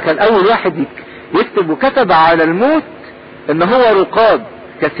 دانيال ده كان اول واحد يكتب، وكتب على الموت ان هو رقاد،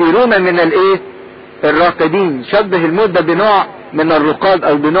 كثيرون من الايه؟ الراقدين. شبه الموت ده بنوع من الرقاد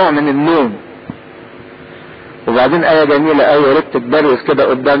او بنوع من النوم. وبعدين آية جميلة قوي يا ريت تتبرز كده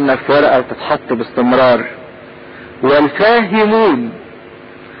قدامنا في ورقة وتتحط باستمرار. والفاهمون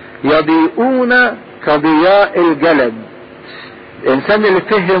يضيئون كضياء الجلد الانسان اللي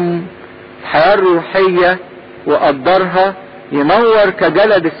فهم الحياة الروحية وقدرها ينور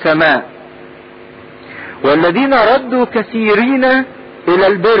كجلد السماء. والذين ردوا كثيرين الى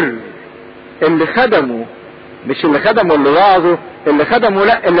البر، اللي خدموا، مش اللي خدموا اللي وعظوا، اللي خدموا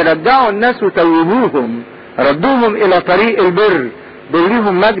لا، اللي رجعوا الناس وتوبوهم، ردوهم الى طريق البر، دول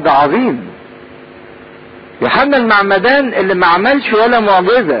ليهم مجد عظيم. يوحنا المعمدان اللي ما عملش ولا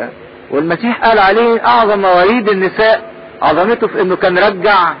معجزة، والمسيح قال عليه اعظم مواليد النساء، عظمته في انه كان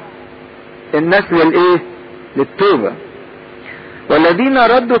رجع الناس للايه؟ للتوبة. والذين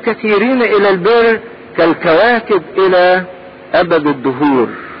ردوا كثيرين الى البر كالكواكب الى ابد الدهور.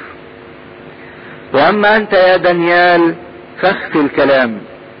 واما انت يا دانيال فاخفي الكلام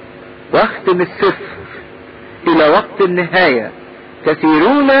واختم السفر الى وقت النهاية،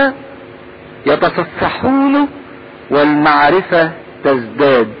 كثيرون يتصفحون والمعرفة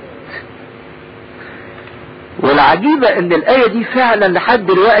تزداد. والعجيبة ان الآية دي فعلا لحد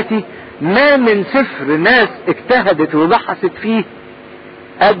دلوقتي ما من سفر ناس اجتهدت وبحثت فيه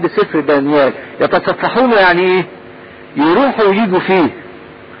قد سفر دانيال. يتصفحون يعني ايه؟ يروحوا ويجوا فيه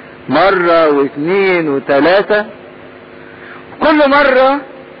مرة واثنين وثلاثة، كل مرة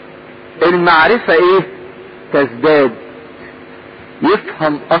المعرفة ايه؟ تزداد،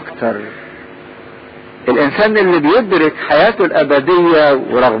 يفهم اكتر. الانسان اللي بيدرك حياته الابدية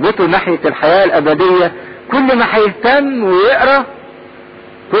ورغبته ناحية الحياة الابدية، كل ما هيهتم ويقرأ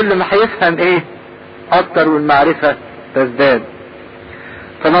كل ما هيفهم ايه؟ اكتر، والمعرفة تزداد.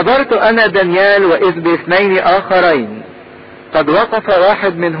 فنظرت انا دانيال واذ باثنين اخرين قد وقف،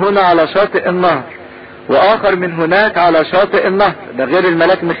 واحد من هنا على شاطئ النهر واخر من هناك على شاطئ النهر، ده غير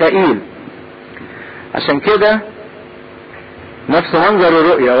الملاك ميخائيل. عشان كده نفس منظر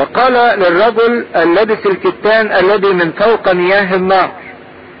الرؤيا. وقال للرجل اللبس الكتان الذي من فوق مياه النهر: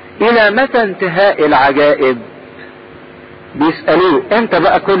 الى متى انتهاء العجائب؟ بيسألوه امتى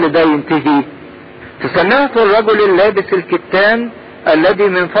بقى كل ده ينتهي؟ فسمعت الرجل اللابس الكتان الذي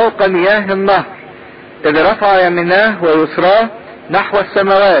من فوق مياه النهر اذ رفع يميناه ويسراه نحو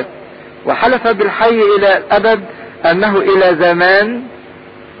السماوات وحلف بالحي الى الابد انه الى زمان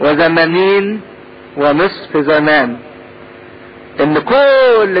وزمانين ونصف زمان، ان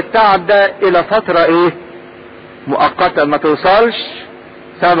كل التعب ده الى فترة ايه؟ مؤقتة، ما توصلش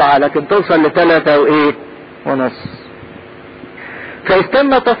 7 لكن توصل ل3 وايه؟ ونص. فإذ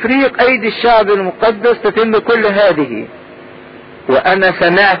تم تفريق ايدي الشعب المقدس تتم كل هذه، وانا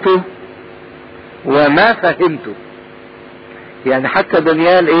سمعته وما فهمته. يعني حتى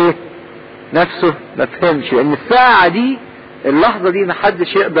دانيال ايه؟ نفسه ما فهمش، لان الساعة دي، اللحظة دي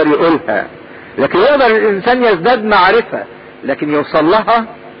محدش يقدر يقولها، لكن يقدر الانسان يزداد معرفة، لكن يوصل لها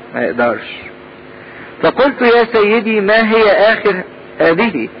ما يقدرش. فقلت يا سيدي ما هي اخر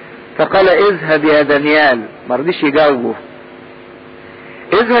هذه؟ فقال اذهب يا دانيال. ما رضيش يجاوبه.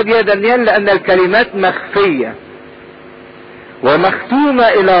 اذهب يا دانيال لان الكلمات مخفية ومختومة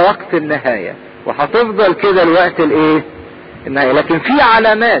الى وقت النهاية، وهتفضل كده الوقت الايه؟ النهاية. لكن في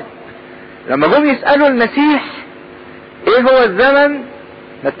علامات. لما جم يسألوا المسيح ايه هو الزمن،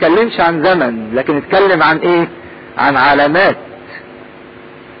 ما اتكلمش عن زمن، لكن اتكلم عن ايه؟ عن علامات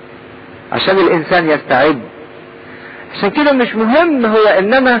عشان الانسان يستعد. عشان كده مش مهم هو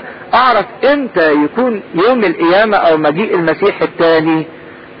انما اعرف امتى يكون يوم القيامة او مجيء المسيح الثاني،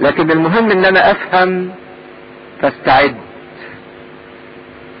 لكن المهم ان انا افهم فاستعد.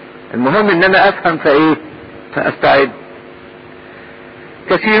 المهم ان انا افهم فايه؟ فاستعد.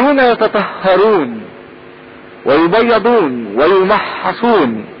 كثيرون يتطهرون ويبيضون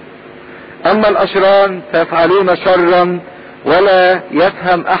ويمحصون، اما الاشرار فيفعلون شرا ولا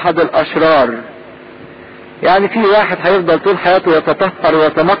يفهم احد الاشرار. يعني في واحد هيفضل طول حياته يتطهر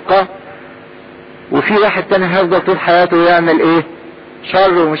ويتنقى، وفي واحد تاني هيفضل طول حياته يعمل ايه؟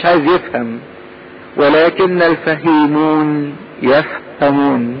 شر ومش عايز يفهم. ولكن الفهيمون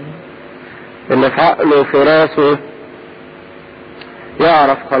يفهمون، اللي في عقله وفي راسه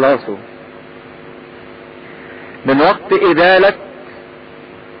يعرف خلاصه. من وقت إزالة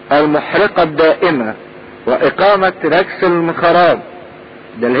المحرقة الدائمة وإقامة ركس المخراب،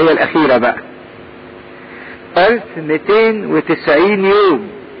 ده اللي هي الأخيرة بقى، 1290 يوم.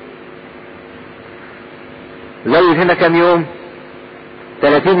 زي هنا كام يوم؟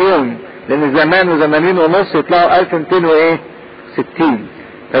 30 يوم، لأن زمان وزمانين ونص يطلعوا 1260،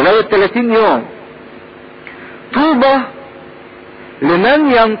 فزي 30 يوم. طوبى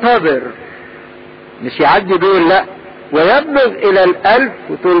لمن ينتظر، مش يعدي دول لا، ويبلغ الى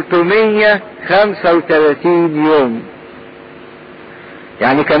 1335 يوم،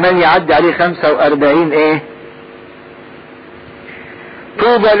 يعني كمان يعدي عليه 45 ايه؟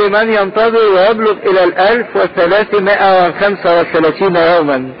 طوبى لمن ينتظر ويبلغ الى 1335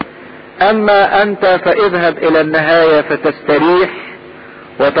 يوما، اما انت فاذهب الى النهاية فتستريح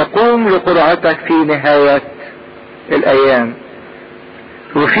وتقوم لقرعتك في نهاية الايام.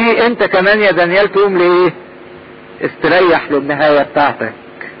 وفي انت كمان يا دانيال تقوم لايه؟ استريح للنهاية بتاعتك.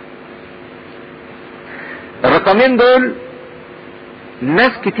 الرقمين دول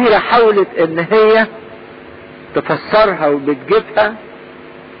ناس كتيرة حاولت ان هي تفسرها وبتجيبها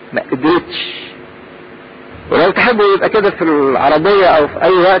ما قدرتش. ولو تحبوا يبقى كده في العربية او في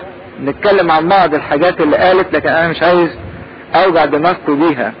اي وقت نتكلم عن بعض الحاجات اللي قالت، لكن انا مش عايز اوجع دماغكم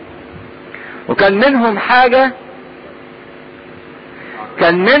بيها. وكان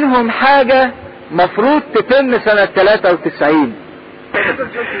منهم حاجة مفروض تتم سنة 93.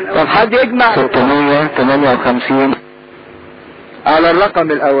 طب حد يجمع 658 على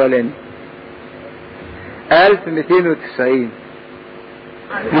الرقم الاولاني 1290.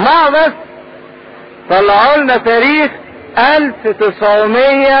 جماعة بس طلعوا لنا تاريخ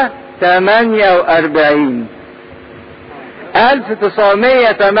 1948.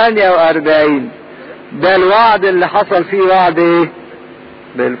 1948 ده الوعد اللي حصل فيه وعد ايه؟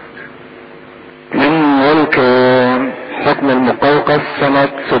 بلفور. من ملك حكم المقوقس سنة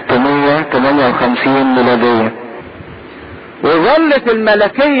 658 ميلادية. وظلت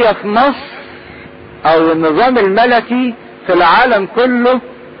الملكية في مصر او النظام الملكي في العالم كله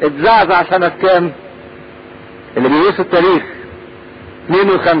اتزعزع سنة كام؟ اللي بيقيسوا التاريخ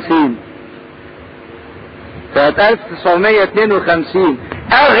 52 سنة 1952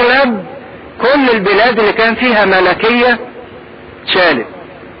 اغلب كل البلاد اللي كان فيها ملكية اتشالت،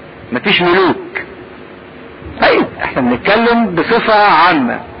 مفيش ملوك. طيب احنا بنتكلم بصفة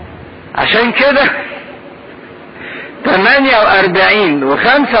عامة، عشان كده 48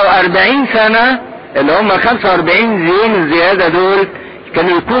 و45 سنة اللي هم 45 يوم الزيادة دول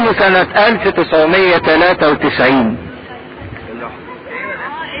كانوا يكونوا سنة 1993.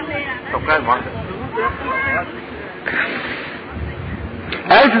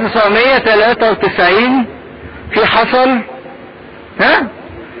 1993 في حصل ايه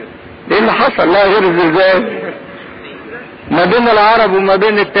اللي حصل؟ لا غير الزلزال ما بين العرب وما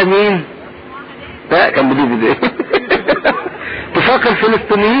بين التانيين. لا كان بداية اتفاق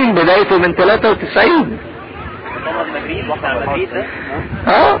الفلسطينيين بدايته من 93.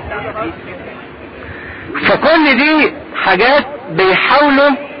 فكل دي حاجات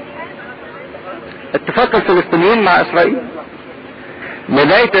بيحاولوا. اتفاق الفلسطينيين مع اسرائيل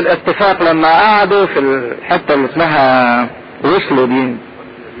بداية الاتفاق لما قعدوا في الحتة اللي اسمها وصلوا دي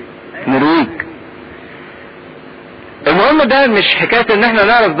نرويج. المهم ده مش حكاية ان احنا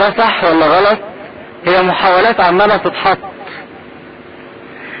نعرف ده صح ولا غلط، هي محاولات عمالة تتحط.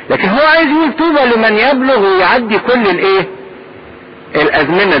 لكن هو عايز يقول طوبى لمن يبلغ ويعدي كل الايه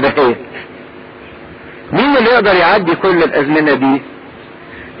الازمنة دهيت. مين اللي يقدر يعدي كل الازمنة دي؟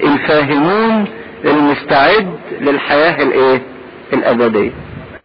 الفاهمون المستعد للحياة الايه الابدية.